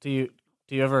 Do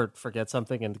you ever forget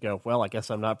something and go, well, I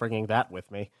guess I'm not bringing that with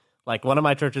me? Like one of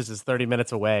my churches is 30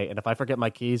 minutes away, and if I forget my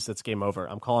keys, it's game over.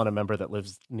 I'm calling a member that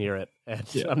lives near it, and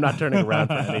I'm not turning around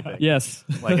for anything. Yes.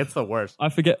 Like it's the worst. I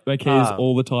forget my keys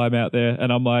all the time out there,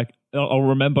 and I'm like, I'll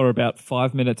remember about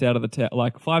 5 minutes out of the town,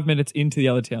 like 5 minutes into the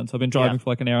other town. So I've been driving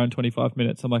for like an hour and 25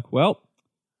 minutes. I'm like, well,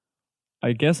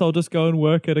 I guess I'll just go and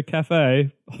work at a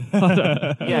cafe.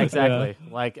 Yeah, exactly.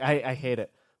 Yeah. Like I hate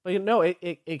it. But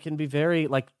it can be very,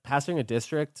 like, pastoring a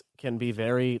district can be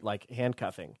very, like,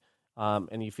 handcuffing,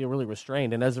 and you feel really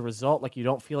restrained. And as a result, like, you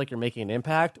don't feel like you're making an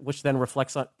impact, which then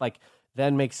reflects on, like,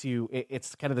 then makes you,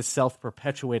 it's kind of the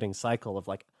self-perpetuating cycle of,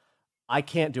 like, I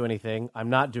can't do anything, I'm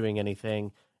not doing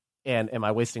anything, and am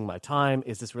I wasting my time?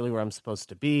 Is this really where I'm supposed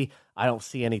to be? I don't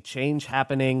see any change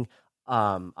happening.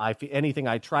 Anything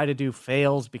I try to do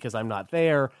fails because I'm not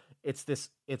there. It's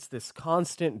this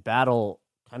constant battle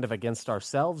kind of against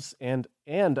ourselves and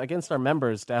against our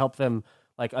members to help them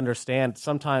like understand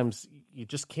sometimes you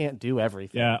just can't do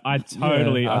everything. Yeah, I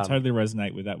totally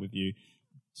resonate with that with you.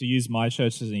 To use my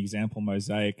church as an example,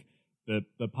 Mosaic,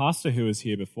 the pastor who was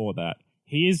here before that,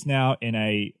 he is now in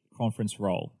a conference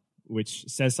role, which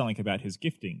says something about his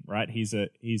gifting, right? He's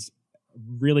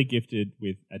really gifted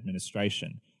with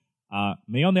administration.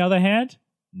 Me, on the other hand,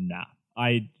 nah.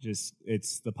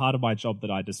 It's the part of my job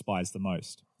that I despise the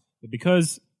most. But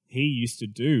because he used to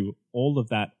do all of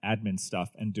that admin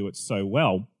stuff and do it so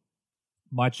well,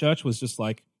 my church was just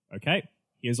like, okay,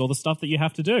 here's all the stuff that you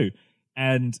have to do.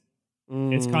 And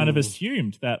it's kind of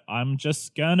assumed that I'm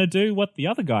just going to do what the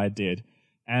other guy did.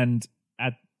 And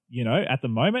at the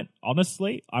moment,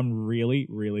 honestly, I'm really,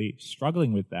 really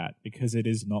struggling with that because it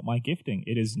is not my gifting.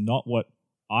 It is not what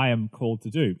I am called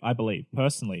to do, I believe,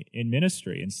 personally, in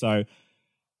ministry. And so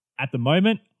at the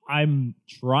moment, I'm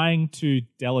trying to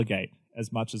delegate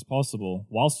as much as possible,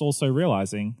 whilst also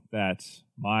realizing that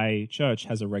my church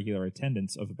has a regular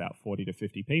attendance of about 40 to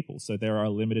 50 people. So there are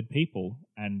limited people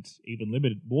and even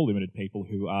more limited people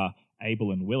who are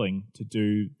able and willing to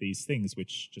do these things,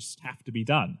 which just have to be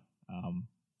done.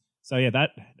 So yeah,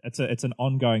 it's an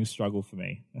ongoing struggle for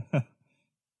me.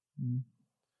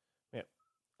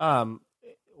 Yeah.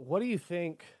 What do you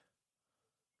think?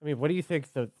 I mean, what do you think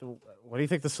what do you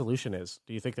think the solution is?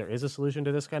 Do you think there is a solution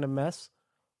to this kind of mess?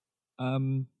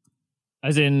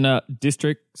 As in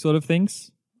district sort of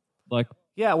things, like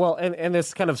yeah, well, and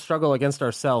this kind of struggle against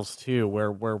ourselves too,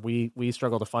 where we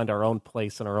struggle to find our own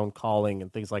place and our own calling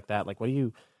and things like that. Like,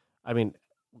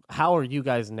 how are you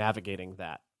guys navigating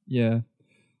that? Yeah,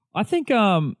 I think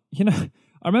I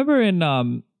remember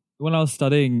in when I was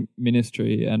studying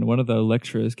ministry, and one of the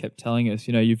lecturers kept telling us,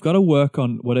 you've got to work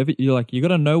on whatever you like. You got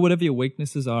to know whatever your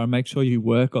weaknesses are and make sure you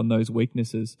work on those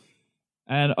weaknesses.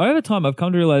 And over time, I've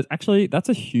come to realize, actually, that's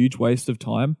a huge waste of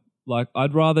time. Like,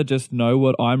 I'd rather just know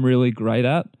what I'm really great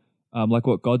at, like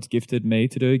what God's gifted me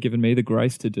to do, given me the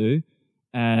grace to do,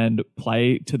 and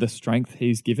play to the strength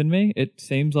He's given me. It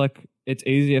seems like it's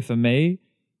easier for me,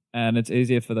 and it's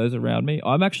easier for those around me.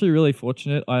 I'm actually really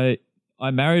fortunate. I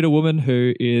married a woman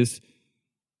who is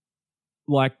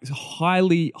like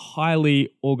highly,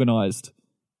 highly organized,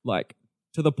 like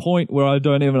to the point where I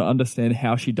don't even understand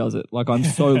how she does it. Like, I'm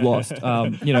so lost.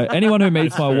 Anyone who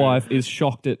meets my wife is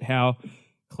shocked at how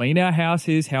clean our house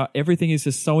is, how everything is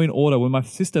just so in order. When my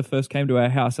sister first came to our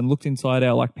house and looked inside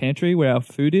our like pantry where our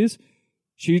food is,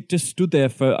 she just stood there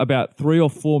for about 3 or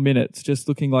 4 minutes, just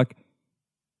looking like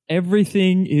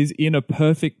everything is in a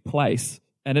perfect place.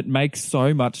 And it makes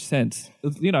so much sense.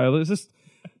 It's just,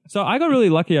 so I got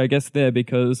really lucky, I guess, there,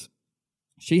 because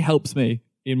she helps me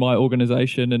in my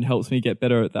organization and helps me get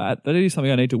better at that. That is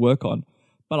something I need to work on.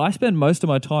 But I spend most of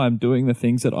my time doing the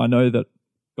things that I know that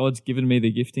God's given me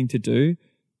the gifting to do.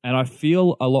 And I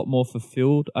feel a lot more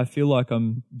fulfilled. I feel like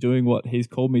I'm doing what He's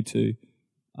called me to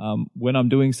when I'm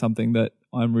doing something that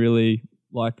I'm really,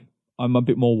 like, I'm a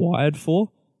bit more wired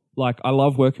for. Like, I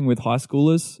love working with high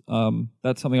schoolers.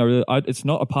 That's something it's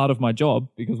not a part of my job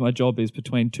because my job is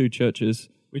between 2 churches.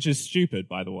 Which is stupid,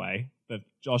 by the way, that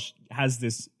Josh has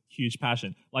this huge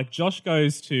passion. Like, Josh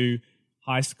goes to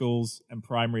high schools and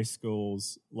primary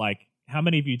schools. Like, how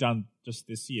many have you done just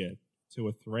this year? 2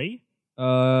 or 3?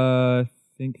 I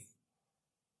think...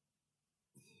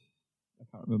 I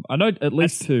can't remember. I know at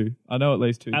least 2. At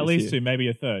least 2, maybe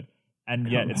a third. And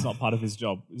yet it's not part of his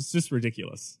job. It's just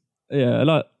ridiculous. Yeah,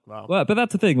 and Wow. well, but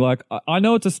that's the thing. Like, I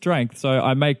know it's a strength, so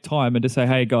I make time and just say,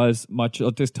 "Hey, guys, I'll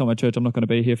just tell my church I'm not going to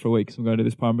be here for a week. So I'm going to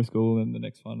this primary school, and the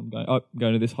next one I'm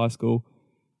going to this high school."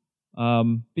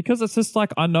 Because it's just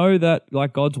like I know that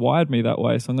like God's wired me that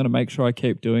way, so I'm going to make sure I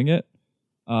keep doing it.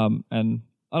 And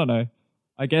I don't know.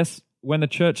 I guess when the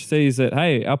church sees that,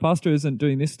 hey, our pastor isn't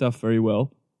doing this stuff very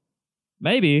well,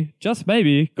 maybe, just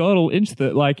maybe, God will inch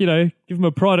the, like, give him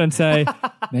a prod and say,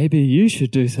 maybe you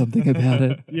should do something about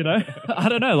it. I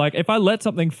don't know. Like, if I let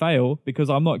something fail because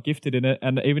I'm not gifted in it,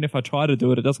 and even if I try to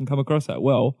do it, it doesn't come across that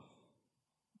well.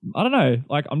 I don't know.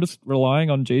 Like, I'm just relying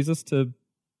on Jesus to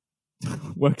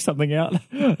work something out.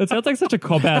 It sounds like such a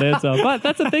cop-out answer. But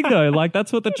that's the thing, though. Like,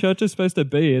 that's what the church is supposed to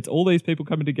be. It's all these people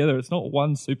coming together. It's not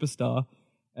one superstar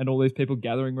and all these people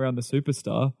gathering around the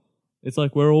superstar. It's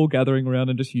like we're all gathering around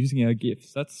and just using our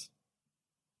gifts. That's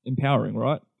empowering,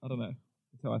 right? I don't know.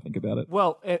 That's how I think about it.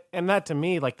 Well, and that to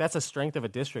me, like, that's a strength of a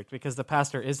district because the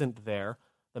pastor isn't there.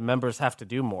 The members have to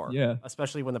do more. Yeah.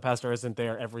 Especially when the pastor isn't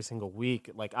there every single week.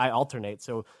 Like, I alternate.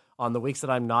 So on the weeks that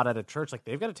I'm not at a church, like,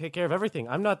 they've got to take care of everything.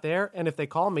 I'm not there. And if they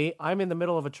call me, I'm in the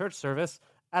middle of a church service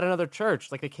at another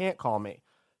church. Like, they can't call me.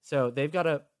 So they've got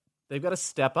to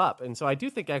step up. And so I do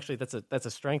think actually that's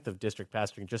a strength of district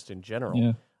pastoring just in general.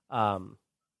 Yeah.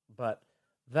 But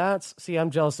I'm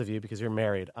jealous of you because you're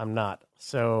married. I'm not.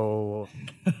 So,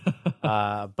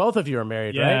 both of you are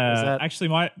married, right? Is that, actually,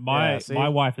 my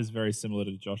wife is very similar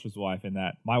to Josh's wife in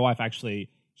that my wife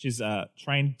she's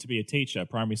trained to be a teacher,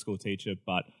 primary school teacher,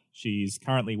 but she's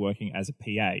currently working as a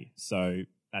PA. So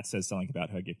that says something about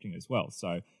her gifting as well.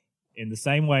 So in the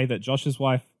same way that Josh's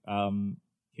wife,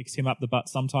 kicks him up the butt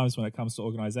sometimes when it comes to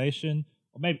organization,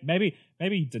 or maybe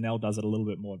Danelle does it a little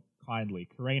bit more kindly.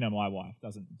 Karina, my wife,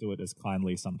 doesn't do it as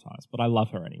kindly sometimes, but I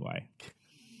love her anyway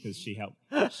because she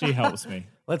helps me.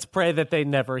 Let's pray that they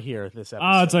never hear this episode.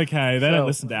 Oh, it's okay. They don't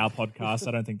listen to our podcast.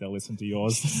 I don't think they'll listen to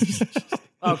yours.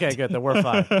 Okay, good. Then we're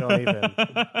fine. Don't even.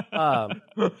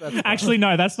 Actually,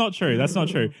 no, that's not true. That's not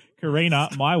true. Karina,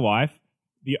 my wife,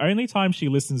 the only time she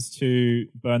listens to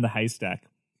Burn the Haystack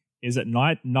is at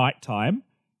nighttime,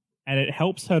 and it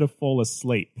helps her to fall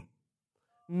asleep.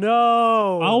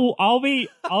 No. I'll be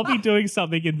doing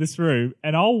something in this room,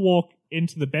 and I'll walk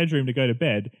into the bedroom to go to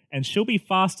bed, and she'll be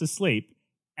fast asleep,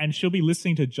 and she'll be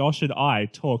listening to Josh and I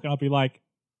talk, and I'll be like,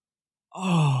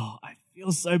 "Oh, I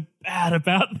feel so bad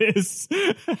about this."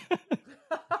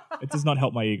 It does not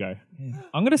help my ego.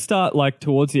 I'm going to start, like,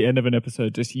 towards the end of an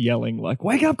episode just yelling, like,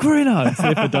 "Wake up, Karina!" and see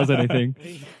if it does anything.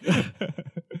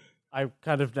 I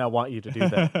kind of now want you to do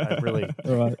that. I really.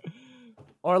 All right.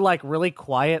 Or like really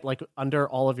quiet, like under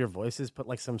all of your voices, put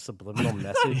like some subliminal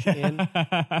message in.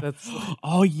 That's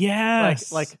oh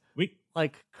yes, like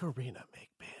Karina make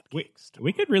pancakes.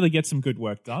 We could really get some good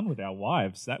work done with our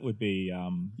wives. That would be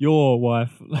Your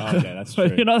wife. Okay, that's true.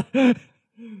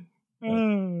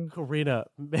 Karina,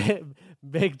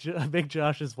 make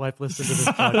Josh's wife listen to this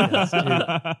podcast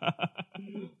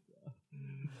too.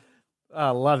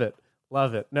 Love it.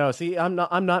 Love it. No, see, I'm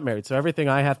not married, so everything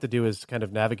I have to do is kind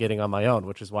of navigating on my own,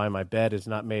 which is why my bed is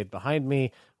not made behind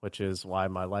me, which is why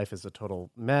my life is a total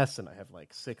mess, and I have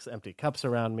like 6 empty cups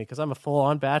around me because I'm a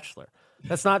full-on bachelor.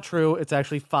 That's not true. It's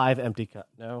actually 5 empty cups.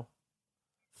 No,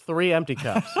 3 empty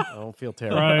cups. I don't feel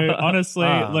terrible. Bro, honestly,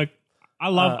 look, I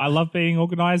love being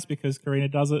organized because Karina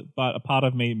does it, but a part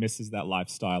of me misses that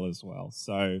lifestyle as well.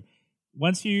 So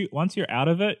once you're out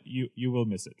of it, you will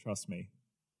miss it. Trust me.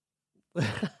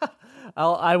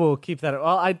 I will keep that.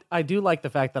 Well, I do like the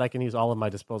fact that I can use all of my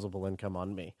disposable income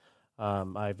on me.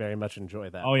 I very much enjoy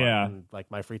that. Oh, yeah. And,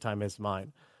 like, my free time is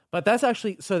mine. But that's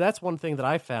actually, so that's one thing that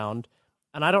I found,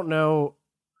 and I don't know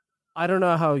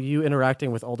how you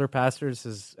interacting with older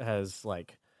pastors has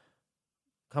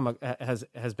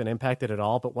been impacted at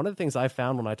all. But one of the things I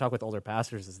found when I talk with older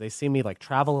pastors is they see me like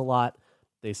travel a lot.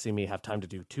 They see me have time to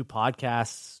do 2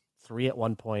 podcasts, 3 at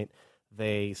one point.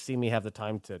 They see me have the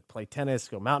time to play tennis,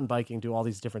 go mountain biking, do all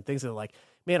these different things. They're like,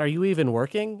 "Man, are you even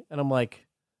working?" And I'm like,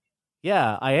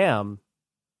 "Yeah, I am."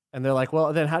 And they're like,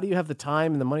 "Well, then how do you have the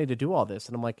time and the money to do all this?"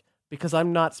 And I'm like, "Because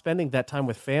I'm not spending that time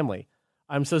with family.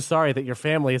 I'm so sorry that your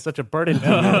family is such a burden to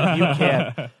you that you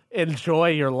can't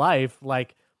enjoy your life."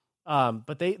 Like,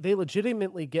 but they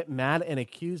legitimately get mad and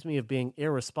accuse me of being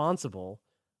irresponsible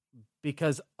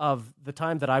because of the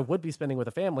time that I would be spending with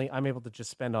a family, I'm able to just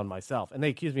spend on myself. And they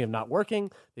accuse me of not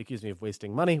working. They accuse me of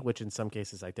wasting money, which in some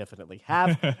cases I definitely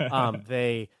have. But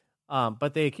they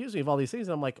accuse me of all these things.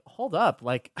 And I'm like, hold up.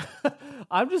 Like,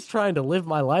 I'm just trying to live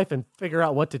my life and figure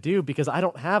out what to do because I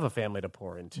don't have a family to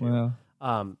pour into.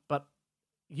 Wow. But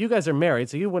you guys are married,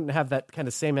 so you wouldn't have that kind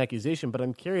of same accusation. But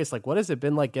I'm curious, like, what has it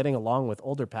been like getting along with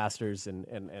older pastors and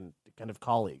kind of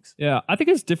colleagues? Yeah, I think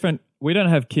it's different. We don't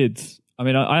have kids. I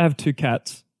mean, I have 2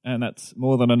 cats, and that's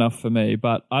more than enough for me.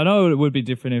 But I know it would be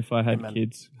different if I had Amen.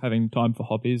 kids, having time for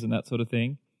hobbies and that sort of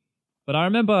thing. But I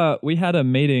remember we had a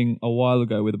meeting a while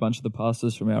ago with a bunch of the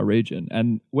pastors from our region,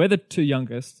 and we're the 2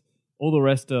 youngest. All the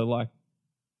rest are like,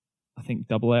 I think,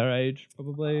 double our age,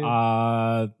 probably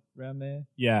around there.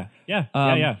 Yeah.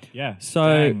 So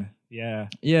Dang. Yeah.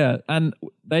 yeah, and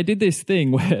they did this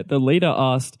thing where the leader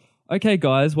asked, "Okay,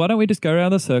 guys, why don't we just go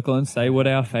around the circle and say what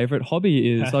our favorite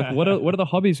hobby is? Like, what are the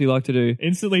hobbies we like to do?"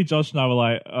 Instantly, Josh and I were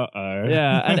like, "Uh-oh."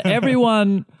 Yeah, and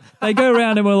everyone, they go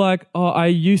around and we're like, "Oh, I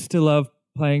used to love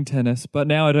playing tennis, but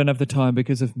now I don't have the time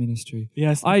because of ministry."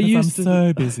 Yes, I because used I'm to-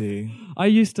 so busy. I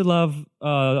used to love,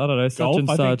 I don't know, such Golf, and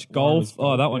I think. such. One Golf. was Oh,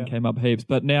 golf, that one yeah. came up heaps.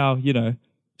 But now,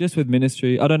 just with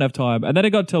ministry, I don't have time. And then it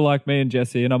got to like me and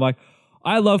Jesse, and I'm like,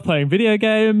 I love playing video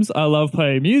games. I love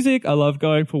playing music. I love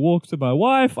going for walks with my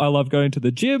wife. I love going to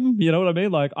the gym. You know what I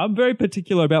mean? Like, I'm very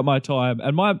particular about my time.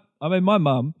 And my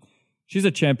mum, she's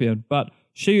a champion, but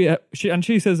she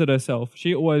says it herself.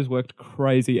 She always worked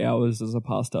crazy hours as a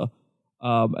pastor.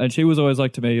 And she was always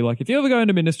like to me, like, if you ever go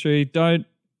into ministry, don't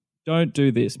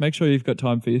do this. Make sure you've got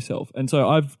time for yourself. And so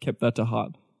I've kept that to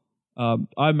heart.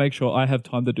 I make sure I have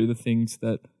time to do the things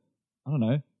that, I don't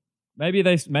know, maybe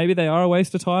they are a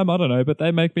waste of time. I don't know, but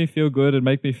they make me feel good and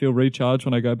make me feel recharged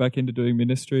when I go back into doing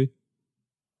ministry.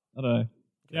 I don't know.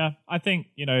 Yeah, I think,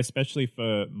 especially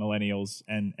for millennials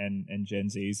and Gen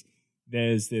Zs,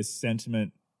 there's this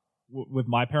sentiment with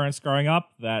my parents growing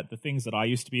up that the things that I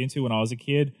used to be into when I was a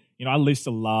kid, I used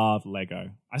to love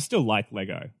Lego. I still like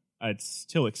Lego. It's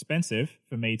still expensive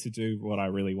for me to do what I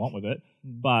really want with it.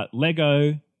 But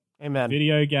Lego, Amen.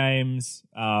 video games,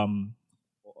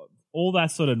 all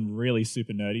that sort of really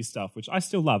super nerdy stuff, which I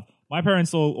still love. My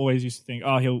parents always used to think,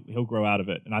 oh, he'll grow out of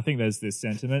it. And I think there's this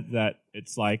sentiment that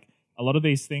it's like a lot of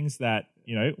these things that,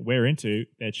 we're into,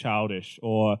 they're childish,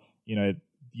 or,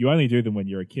 you only do them when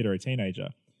you're a kid or a teenager.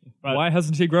 But Why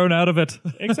hasn't he grown out of it?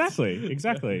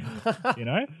 Exactly.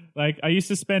 Like I used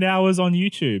to spend hours on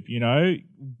YouTube,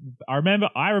 I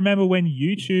remember when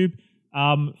YouTube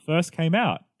first came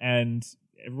out and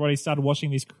everybody started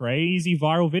watching these crazy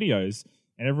viral videos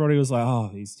and everybody was like, oh,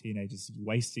 these teenagers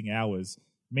wasting hours.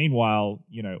 Meanwhile,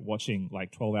 watching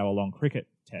like 12-hour long cricket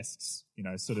tests,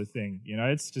 sort of thing.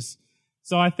 It's just,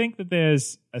 so I think that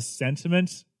there's a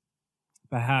sentiment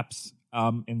perhaps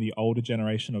in the older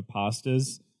generation of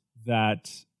pastors that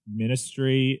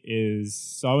ministry is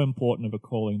so important of a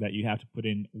calling that you have to put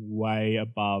in way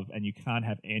above, and you can't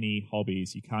have any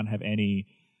hobbies, you can't have any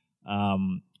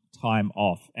time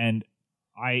off. And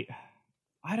I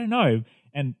don't know,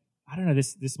 and I don't know,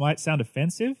 this might sound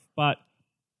offensive, but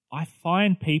I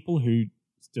find people who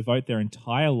devote their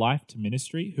entire life to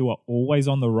ministry, who are always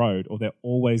on the road, or they're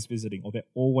always visiting, or they're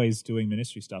always doing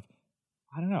ministry stuff,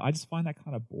 I don't know, I just find that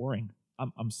kind of boring.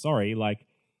 I'm sorry, like,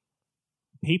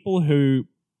 people who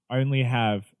only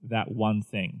have that one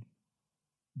thing,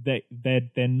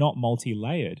 they're not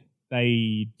multi-layered.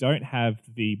 They don't have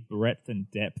the breadth and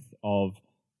depth of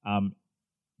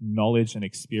knowledge and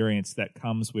experience that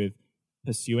comes with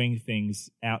pursuing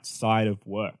things outside of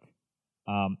work.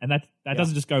 And that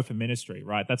doesn't just go for ministry,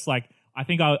 right? That's like, I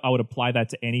think I would apply that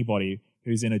to anybody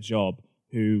who's in a job,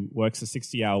 who works a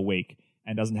 60-hour week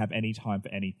and doesn't have any time for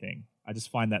anything. I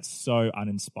just find that so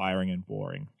uninspiring and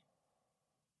boring.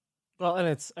 Well, and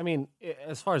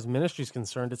as far as ministry is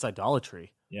concerned, it's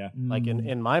idolatry. Yeah. Like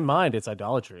in my mind, it's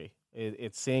idolatry.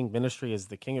 It's seeing ministry as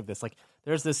the king of this. Like,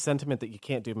 there's this sentiment that you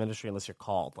can't do ministry unless you're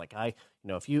called. Like,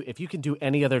 if you can do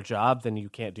any other job, then you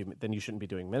shouldn't be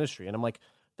doing ministry. And I'm like,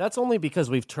 that's only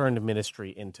because we've turned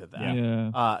ministry into that.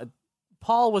 Yeah.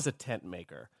 Paul was a tent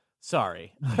maker.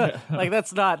 Sorry, like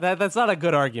that's not a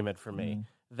good argument for me.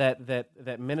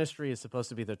 That ministry is supposed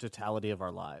to be the totality of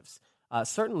our lives.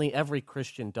 Certainly, every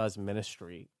Christian does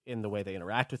ministry in the way they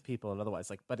interact with people and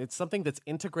otherwise. But it's something that's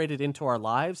integrated into our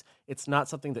lives. It's not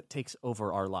something that takes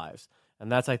over our lives,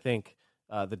 and that's, I think,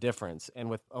 the difference. And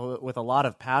with a lot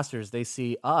of pastors, they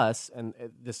see us and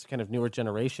this kind of newer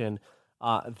generation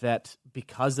that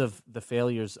because of the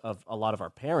failures of a lot of our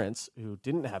parents who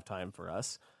didn't have time for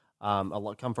us,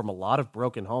 come from a lot of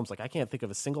broken homes. Like, I can't think of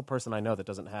a single person I know that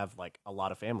doesn't have like a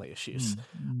lot of family issues.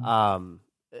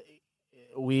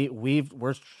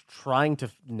 We're trying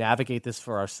to navigate this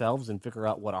for ourselves and figure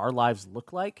out what our lives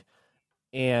look like,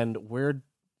 and we're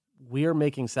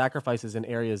making sacrifices in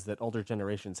areas that older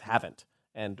generations haven't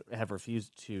and have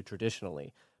refused to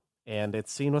traditionally, and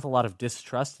it's seen with a lot of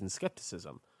distrust and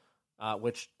skepticism,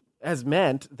 which has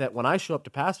meant that when I show up to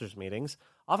pastors' meetings,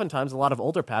 oftentimes a lot of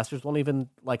older pastors won't even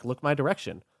look my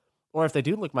direction. Or if they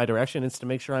do look my direction, it's to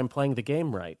make sure I'm playing the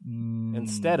game right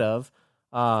instead of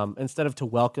to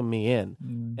welcome me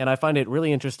in. And I find it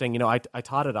really interesting. I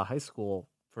taught at a high school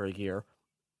for a year,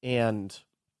 and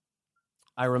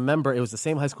I remember it was the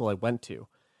same high school I went to,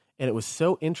 and it was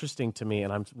so interesting to me.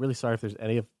 And I'm really sorry if there's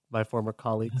any of my former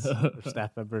colleagues or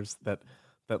staff members that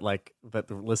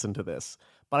listen to this,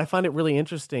 but I find it really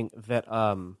interesting that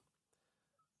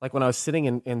when I was sitting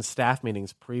in staff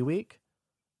meetings pre-week,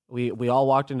 we all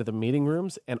walked into the meeting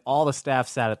rooms and all the staff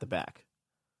sat at the back.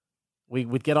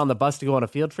 We'd get on the bus to go on a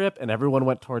field trip and everyone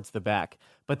went towards the back.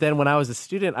 But then when I was a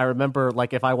student, I remember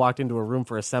if I walked into a room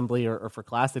for assembly or for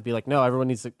class, they'd be like, no, everyone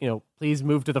needs to, please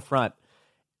move to the front.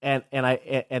 And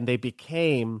they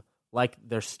became like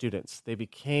their students. They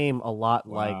became a lot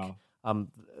like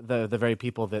the very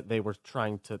people that they were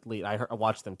trying to lead. I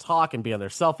watched them talk and be on their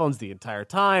cell phones the entire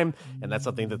time, and that's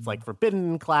something that's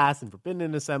forbidden in class and forbidden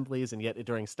in assemblies, and yet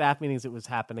during staff meetings it was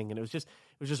happening, and it was just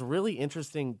really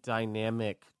interesting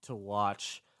dynamic to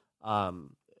watch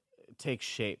take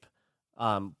shape.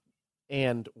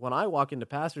 And when I walk into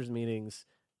pastors' meetings,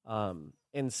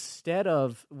 instead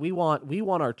of we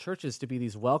want our churches to be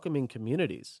these welcoming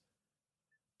communities,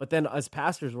 but then as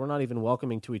pastors we're not even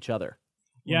welcoming to each other.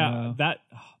 Yeah, that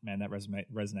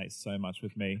resonates so much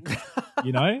with me.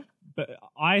 But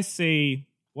I see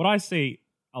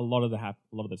a lot of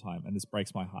the time, and this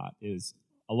breaks my heart, is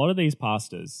a lot of these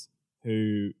pastors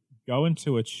who go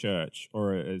into a church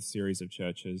or a series of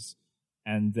churches,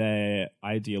 and they're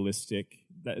idealistic.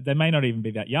 They may not even be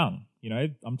that young.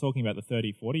 I'm talking about the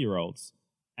 30, 40-year-olds,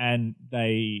 and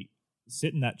they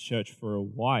sit in that church for a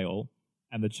while,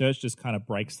 and the church just kind of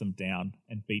breaks them down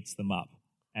and beats them up,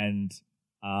 and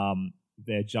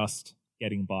they're just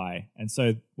getting by. And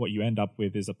so what you end up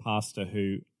with is a pastor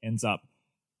who ends up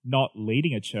not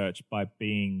leading a church by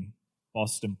being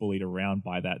bossed and bullied around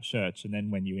by that church. And then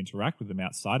when you interact with them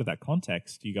outside of that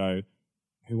context, you go,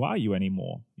 who are you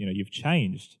anymore? You've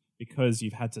changed because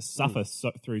you've had to suffer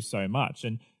through so much.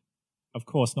 And of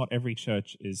course, not every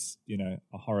church is,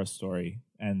 a horror story.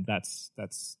 And that's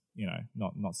not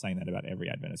saying that about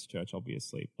every Adventist church,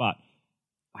 obviously. But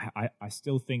I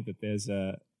still think that there's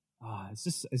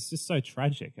it's just so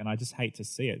tragic, and I just hate to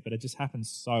see it, but it just happens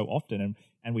so often,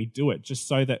 and we do it just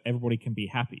so that everybody can be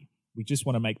happy. We just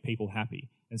want to make people happy,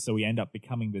 and so we end up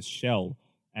becoming this shell,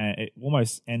 and it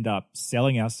almost end up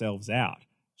selling ourselves out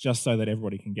just so that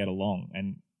everybody can get along,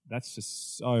 and that's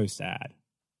just so sad.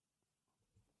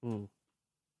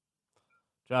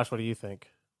 Josh, what do you think?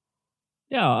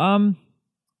 Yeah,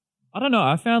 I don't know.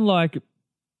 I found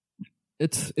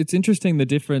it's interesting the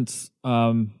difference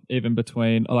even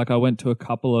between I went to a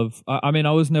couple of I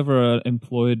was never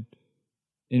employed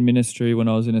in ministry when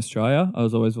I was in Australia. I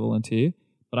was always volunteer,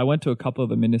 but I went to a couple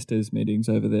of the ministers' meetings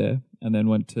over there, and then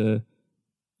went to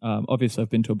obviously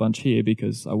I've been to a bunch here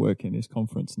because I work in this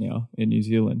conference now in New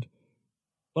Zealand.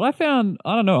 But I found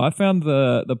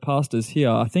the pastors here,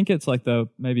 I think it's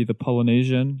maybe the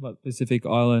Polynesian, Pacific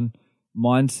Island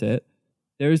mindset.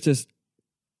 There is just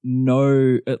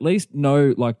no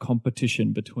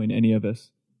competition between any of us.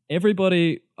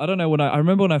 Everybody, I don't know, I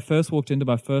remember when I first walked into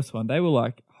my first one, they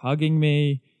were hugging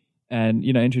me and,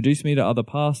 introduced me to other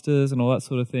pastors and all that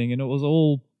sort of thing. And it was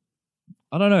all,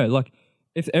 I don't know,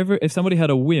 if somebody had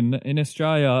a win in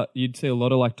Australia, you'd see a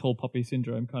lot of tall poppy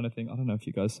syndrome kind of thing. I don't know if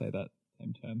you guys say that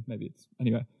same term. Maybe it's,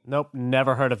 anyway. Nope,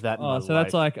 never heard of that in my life.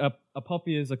 That's a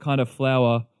poppy is a kind of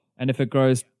flower, and if it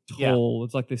grows tall,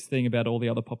 it's this thing about all the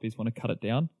other poppies want to cut it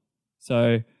down.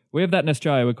 So we have that in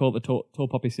Australia. We call it the tall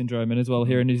poppy syndrome, and as well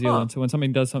here in New Zealand. So when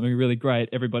something does something really great,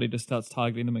 everybody just starts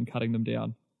targeting them and cutting them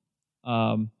down.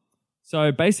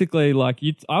 So basically,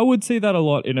 I would see that a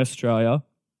lot in Australia,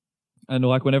 and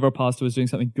whenever a pastor was doing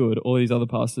something good, all these other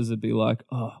pastors would be like,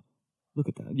 "Oh, look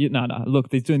at that! Look,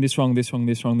 he's doing this wrong, this wrong,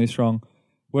 this wrong, this wrong."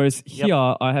 Whereas here,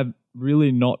 I have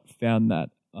really not found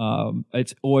that.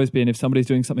 It's always been if somebody's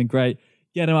doing something great,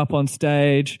 get them up on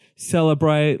stage,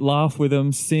 celebrate, laugh with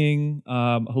them, sing.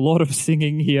 A lot of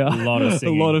singing here. A lot of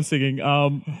singing. A lot of singing.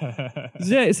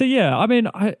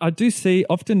 I do see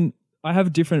often I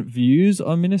have different views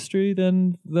on ministry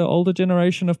than the older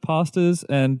generation of pastors,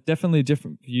 and definitely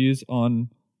different views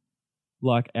on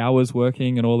hours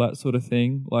working and all that sort of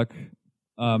thing.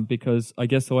 Because I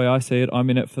guess the way I see it, I'm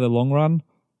in it for the long run.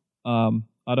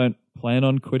 I don't plan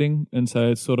on quitting, and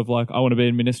so it's sort of I want to be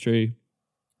in ministry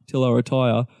till I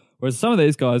retire. Whereas some of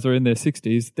these guys are in their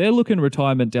 60s, they're looking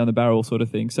retirement down the barrel sort of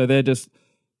thing. So they're just,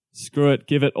 screw it,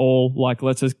 give it all.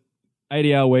 Let's just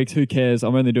 80-hour weeks, who cares?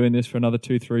 I'm only doing this for another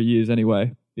 2-3 years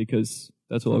anyway, because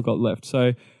that's all I've got left.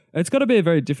 So it's got to be a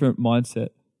very different mindset.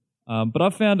 But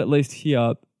I've found at least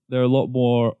here, they're a lot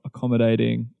more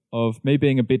accommodating of me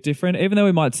being a bit different, even though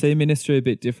we might see ministry a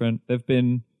bit different. They've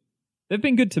been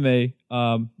good to me.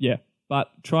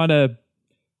 But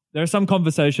there are some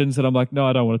conversations that I'm like, no,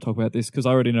 I don't want to talk about this because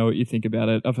I already know what you think about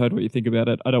it. I've heard what you think about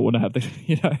it. I don't want to have this,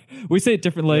 we see it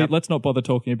differently. Yep. Let's not bother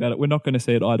talking about it. We're not going to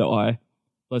see it eye to eye.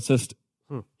 Let's just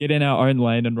get in our own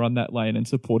lane and run that lane and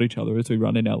support each other as we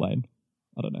run in our lane.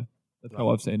 I don't know. That's how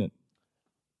I've seen it.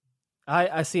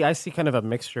 I see kind of a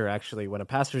mixture, actually. When a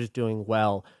pastor is doing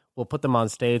well, we'll put them on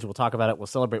stage, we'll talk about it, we'll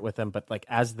celebrate with them, but like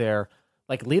as their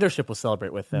leadership will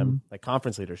celebrate with them, like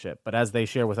conference leadership, but as they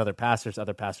share with other pastors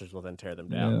will then tear them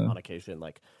down on occasion.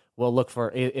 Like we'll look for,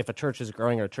 if a church is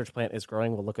growing or a church plant is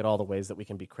growing, we'll look at all the ways that we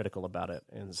can be critical about it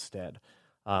instead,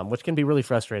 which can be really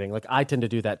frustrating. Like I tend to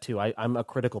do that too. I'm a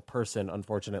critical person,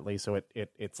 unfortunately, so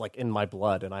it's like in my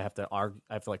blood, and I have to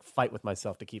like fight with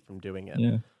myself to keep from doing it.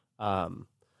 Yeah.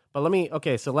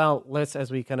 But so now let's,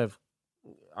 as we kind of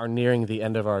are nearing the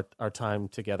end of our time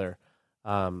together,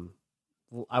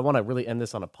 I want to really end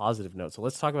this on a positive note. So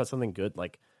let's talk about something good.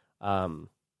 Like,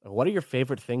 what are your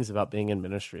favorite things about being in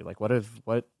ministry? Like,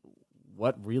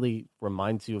 what really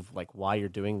reminds you of like why you're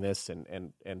doing this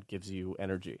and gives you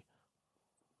energy?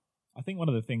 I think one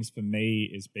of the things for me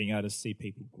is being able to see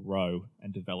people grow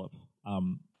and develop.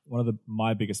 One of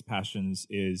my biggest passions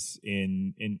is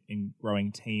in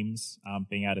growing teams,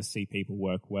 being able to see people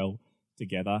work well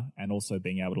together, and also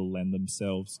being able to lend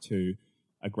themselves to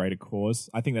a greater cause.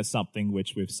 I think that's something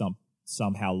which we've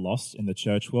somehow lost in the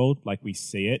church world. Like we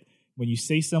see it when you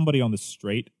see somebody on the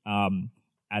street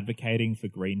advocating for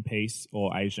Greenpeace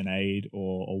or Asian Aid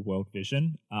or World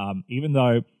Vision, even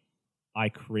though I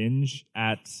cringe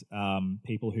at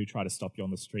people who try to stop you on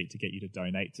the street to get you to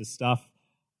donate to stuff,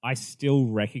 I still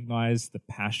recognize the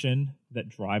passion that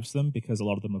drives them, because a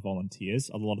lot of them are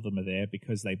volunteers. A lot of them are there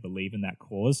because they believe in that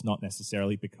cause, not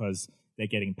necessarily because they're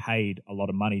getting paid a lot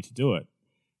of money to do it.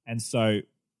 And so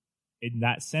in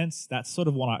that sense, that's sort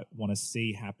of what I want to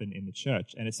see happen in the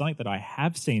church. And it's something that I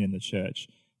have seen in the church,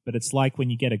 but it's like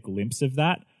when you get a glimpse of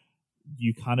that,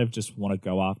 you kind of just want to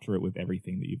go after it with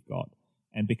everything that you've got.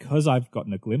 And because I've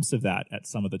gotten a glimpse of that at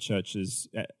some of the churches,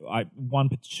 one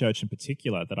church in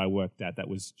particular that I worked at that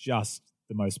was just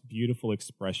the most beautiful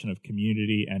expression of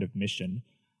community and of mission,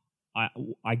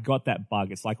 I got that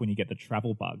bug. It's like when you get the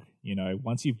travel bug,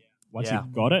 once you've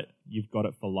got it, you've got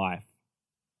it for life.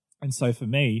 And so for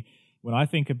me, when I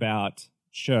think about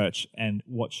church and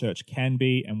what church can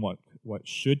be and what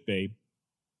should be,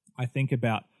 I think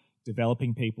about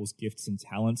developing people's gifts and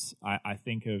talents. I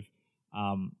think of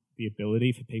the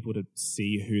ability for people to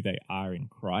see who they are in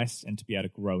Christ and to be able to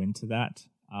grow into that,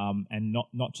 and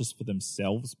not just for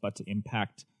themselves, but to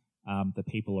impact the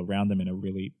people around them in a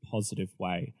really positive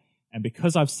way. And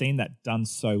because I've seen that done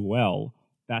so well,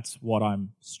 that's what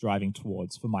I'm striving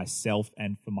towards for myself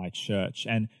and for my church.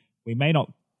 And we may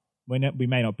not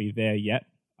be there yet.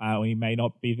 We may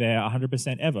not be there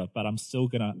 100% ever, but I'm still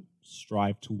going to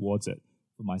strive towards it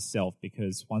for myself,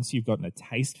 because once you've gotten a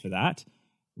taste for that,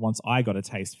 once I got a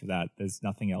taste for that, there's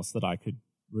nothing else that I could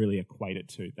really equate it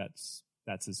to. That's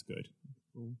as good.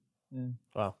 Cool. Yeah.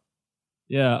 Wow.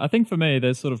 Yeah, I think for me,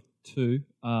 there's sort of two.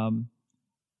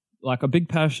 Like a big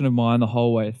passion of mine the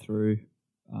whole way through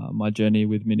my journey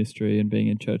with ministry and being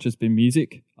in church has been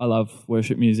music. I love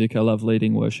worship music. I love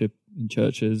leading worship in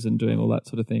churches and doing all that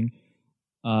sort of thing.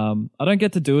 I don't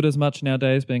get to do it as much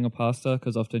nowadays being a pastor,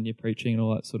 because often you're preaching and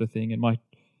all that sort of thing. And my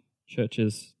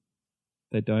churches,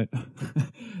 they don't.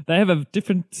 They have a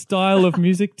different style of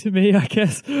music to me, I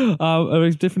guess.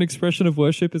 A different expression of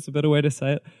worship is a better way to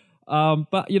say it.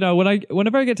 But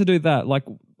whenever I get to do that, like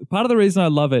part of the reason I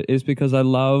love it is because I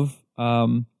love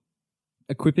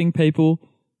equipping people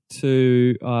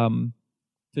to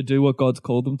do what God's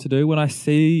called them to do. When I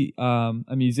see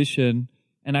a musician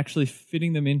and actually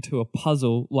fitting them into a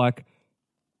puzzle, like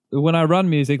when I run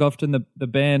music, often the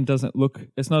band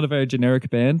it's not a very generic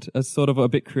band. It's sort of a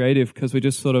bit creative, because we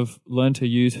just sort of learn to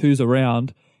use who's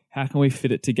around, how can we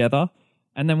fit it together?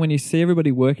 And then when you see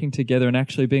everybody working together and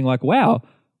actually being like, wow,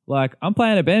 like I'm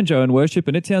playing a banjo in worship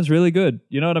and it sounds really good.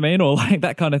 You know what I mean? Or like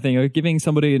that kind of thing, or giving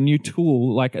somebody a new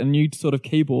tool, like a new sort of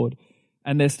keyboard,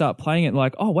 and they start playing it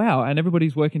like, oh, wow. And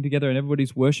everybody's working together and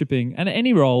everybody's worshiping. And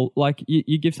any role, like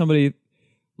you give somebody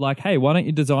like, hey, why don't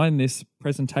you design this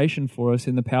presentation for us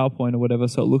in the PowerPoint or whatever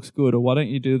so it looks good? Or why don't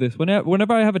you do this?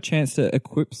 Whenever I have a chance to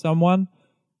equip someone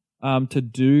to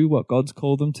do what God's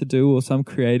called them to do, or some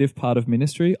creative part of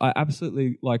ministry, I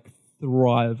absolutely like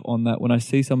thrive on that when I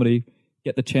see somebody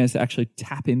get the chance to actually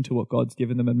tap into what God's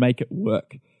given them and make it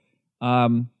work.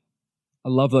 I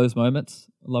love those moments.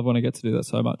 I love when I get to do that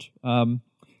so much. And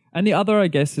the other, I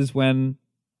guess, is when,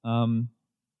 and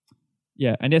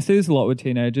I see this a lot with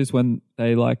teenagers when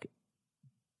they like,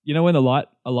 when a light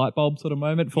bulb sort of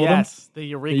moment for them. Yes, the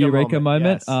eureka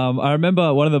moment. Yes. I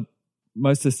remember one of the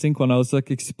most distinct one. I was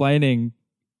like explaining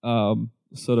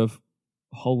sort of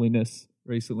holiness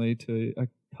recently to a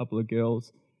couple of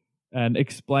girls, and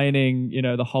explaining,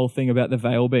 the whole thing about the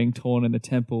veil being torn in the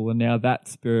temple, and now that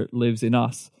spirit lives in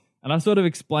us. And I sort of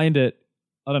explained it.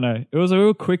 I don't know. It was a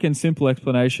real quick and simple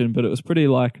explanation, but it was pretty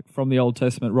like from the Old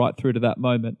Testament right through to that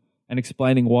moment, and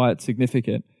explaining why it's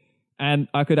significant. And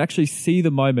I could actually see the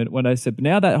moment when I said,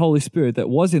 now that Holy Spirit that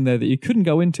was in there that you couldn't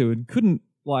go into and couldn't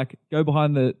like go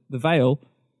behind the veil,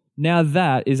 now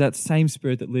that is that same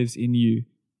spirit that lives in you.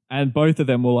 And both of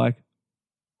them were like,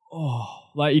 oh,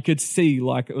 like you could see,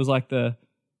 like it was like the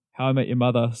How I Met Your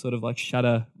Mother sort of like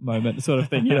shatter moment sort of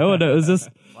thing, and it was just,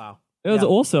 wow. It was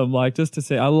awesome, like just to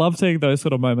see. I love seeing those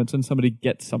sort of moments when somebody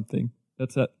gets something.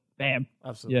 That's it. Bam.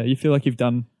 Absolutely. Yeah, you feel like you've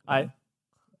done. At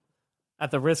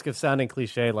the risk of sounding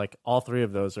cliche, like all three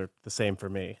of those are the same for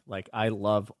me. Like I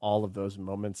love all of those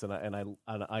moments, and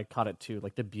I caught it too.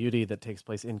 Like the beauty that takes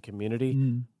place in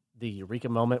community, the eureka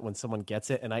moment when someone gets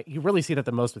it, and you really see that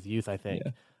the most with youth, I think.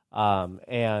 Yeah.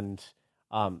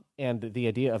 And the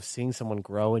idea of seeing someone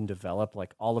grow and develop,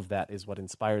 like all of that is what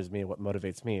inspires me and what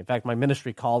motivates me. In fact, my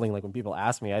ministry calling, like when people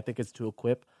ask me, I think it's to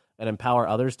equip and empower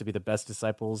others to be the best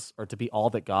disciples or to be all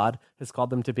that God has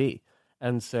called them to be.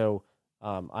 And so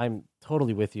I'm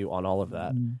totally with you on all of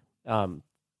that.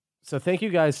 So thank you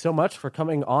guys so much for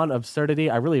coming on Absurdity.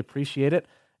 I really appreciate it,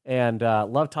 and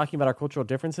love talking about our cultural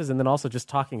differences, and then also just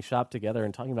talking shop together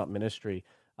and talking about ministry.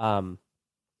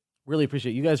 Really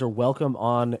appreciate it. You guys are welcome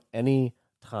on any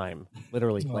time,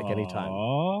 literally like any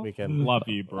time. We can love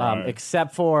you, bro.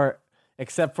 Except for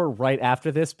right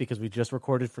after this, because we just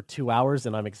recorded for 2 hours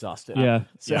and I'm exhausted. Yeah.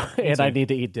 So I need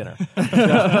to eat dinner.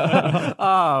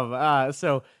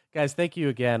 So guys, thank you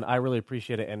again. I really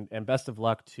appreciate it, and best of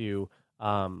luck to you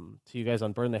guys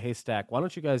on Burn the Haystack. Why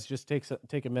don't you guys just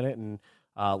take a minute and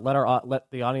let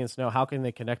the audience know, how can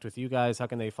they connect with you guys? How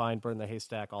can they find Burn the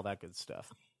Haystack? All that good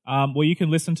stuff. Well, you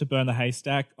can listen to Burn the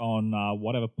Haystack on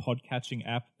whatever podcatching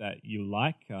app that you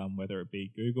like, whether it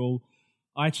be Google,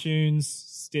 iTunes,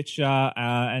 Stitcher,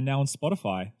 and now on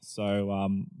Spotify. So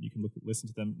you can listen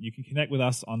to them. You can connect with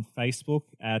us on Facebook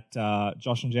at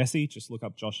Josh and Jesse. Just look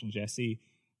up Josh and Jesse,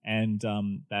 and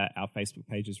our Facebook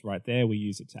page is right there. We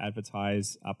use it to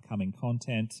advertise upcoming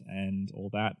content and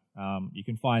all that. You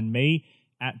can find me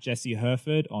at Jesse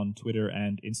Herford on Twitter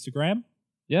and Instagram.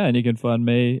 Yeah, and you can find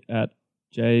me at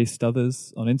Jay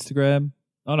Stuthers on Instagram.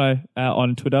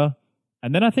 On Twitter.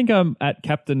 And then I think I'm at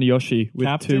Captain Yoshi with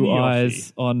Captain two Yoshi.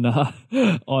 eyes on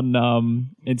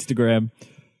Instagram.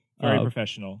 Very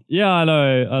professional. Yeah, I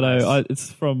know. Nice.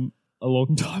 It's from a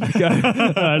long time ago.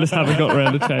 I just haven't got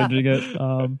around to changing it.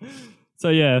 So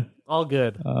yeah. All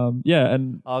good.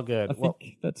 And all good. I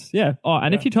think that's Oh,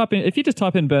 and if you just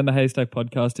type in Burn the Haystack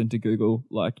podcast into Google,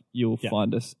 like you'll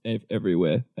find us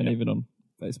everywhere, and even on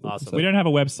Facebook. Awesome. So. We don't have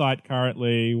a website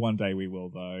currently. One day we will,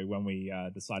 though. When we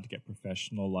decide to get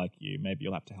professional like you, maybe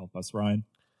you'll have to help us, Ryan.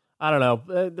 I don't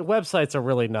know. The websites are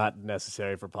really not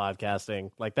necessary for podcasting.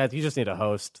 Like that, you just need a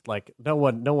host. Like no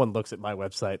one looks at my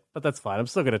website, but that's fine. I'm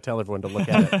still going to tell everyone to look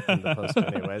at it in the post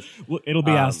anyways. Well, it'll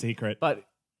be our secret. But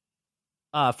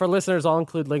for listeners, I'll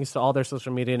include links to all their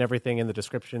social media and everything in the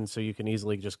description, so you can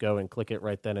easily just go and click it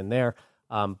right then and there.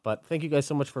 But thank you guys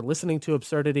so much for listening to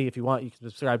Absurdity. If you want, you can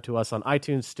subscribe to us on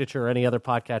iTunes, Stitcher, or any other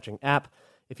podcatching app.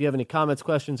 If you have any comments,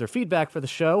 questions, or feedback for the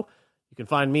show, you can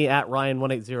find me at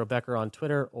Ryan180Becker on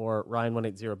Twitter or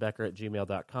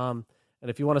Ryan180Becker@gmail.com. And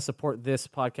if you want to support this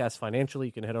podcast financially,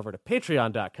 you can head over to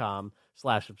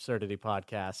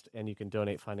patreon.com/absurditypodcast, and you can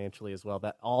donate financially as well.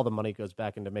 That all the money goes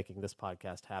back into making this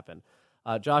podcast happen.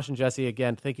 Josh and Jesse,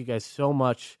 again, thank you guys so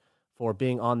much for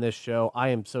being on this show. I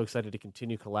am so excited to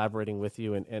continue collaborating with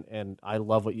you, and I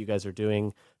love what you guys are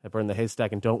doing at Burn the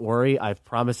Haystack. And don't worry, I've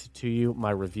promised to you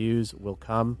my reviews will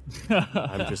come.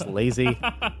 I'm just lazy,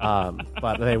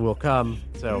 but they will come.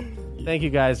 So thank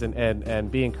you guys, and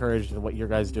be encouraged in what your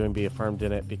guys are doing. Be affirmed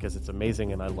in it, because it's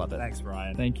amazing, and I love it. Thanks,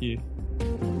 Ryan. Thank you.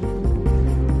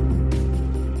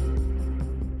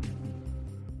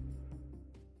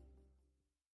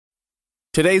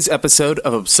 Today's episode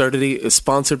of Absurdity is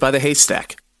sponsored by The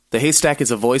Haystack. The Haystack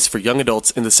is a voice for young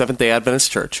adults in the Seventh-day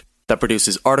Adventist Church that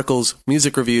produces articles,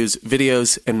 music reviews,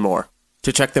 videos, and more.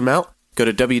 To check them out, go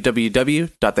to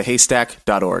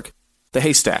www.thehaystack.org. The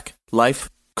Haystack. Life,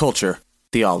 culture,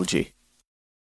 theology.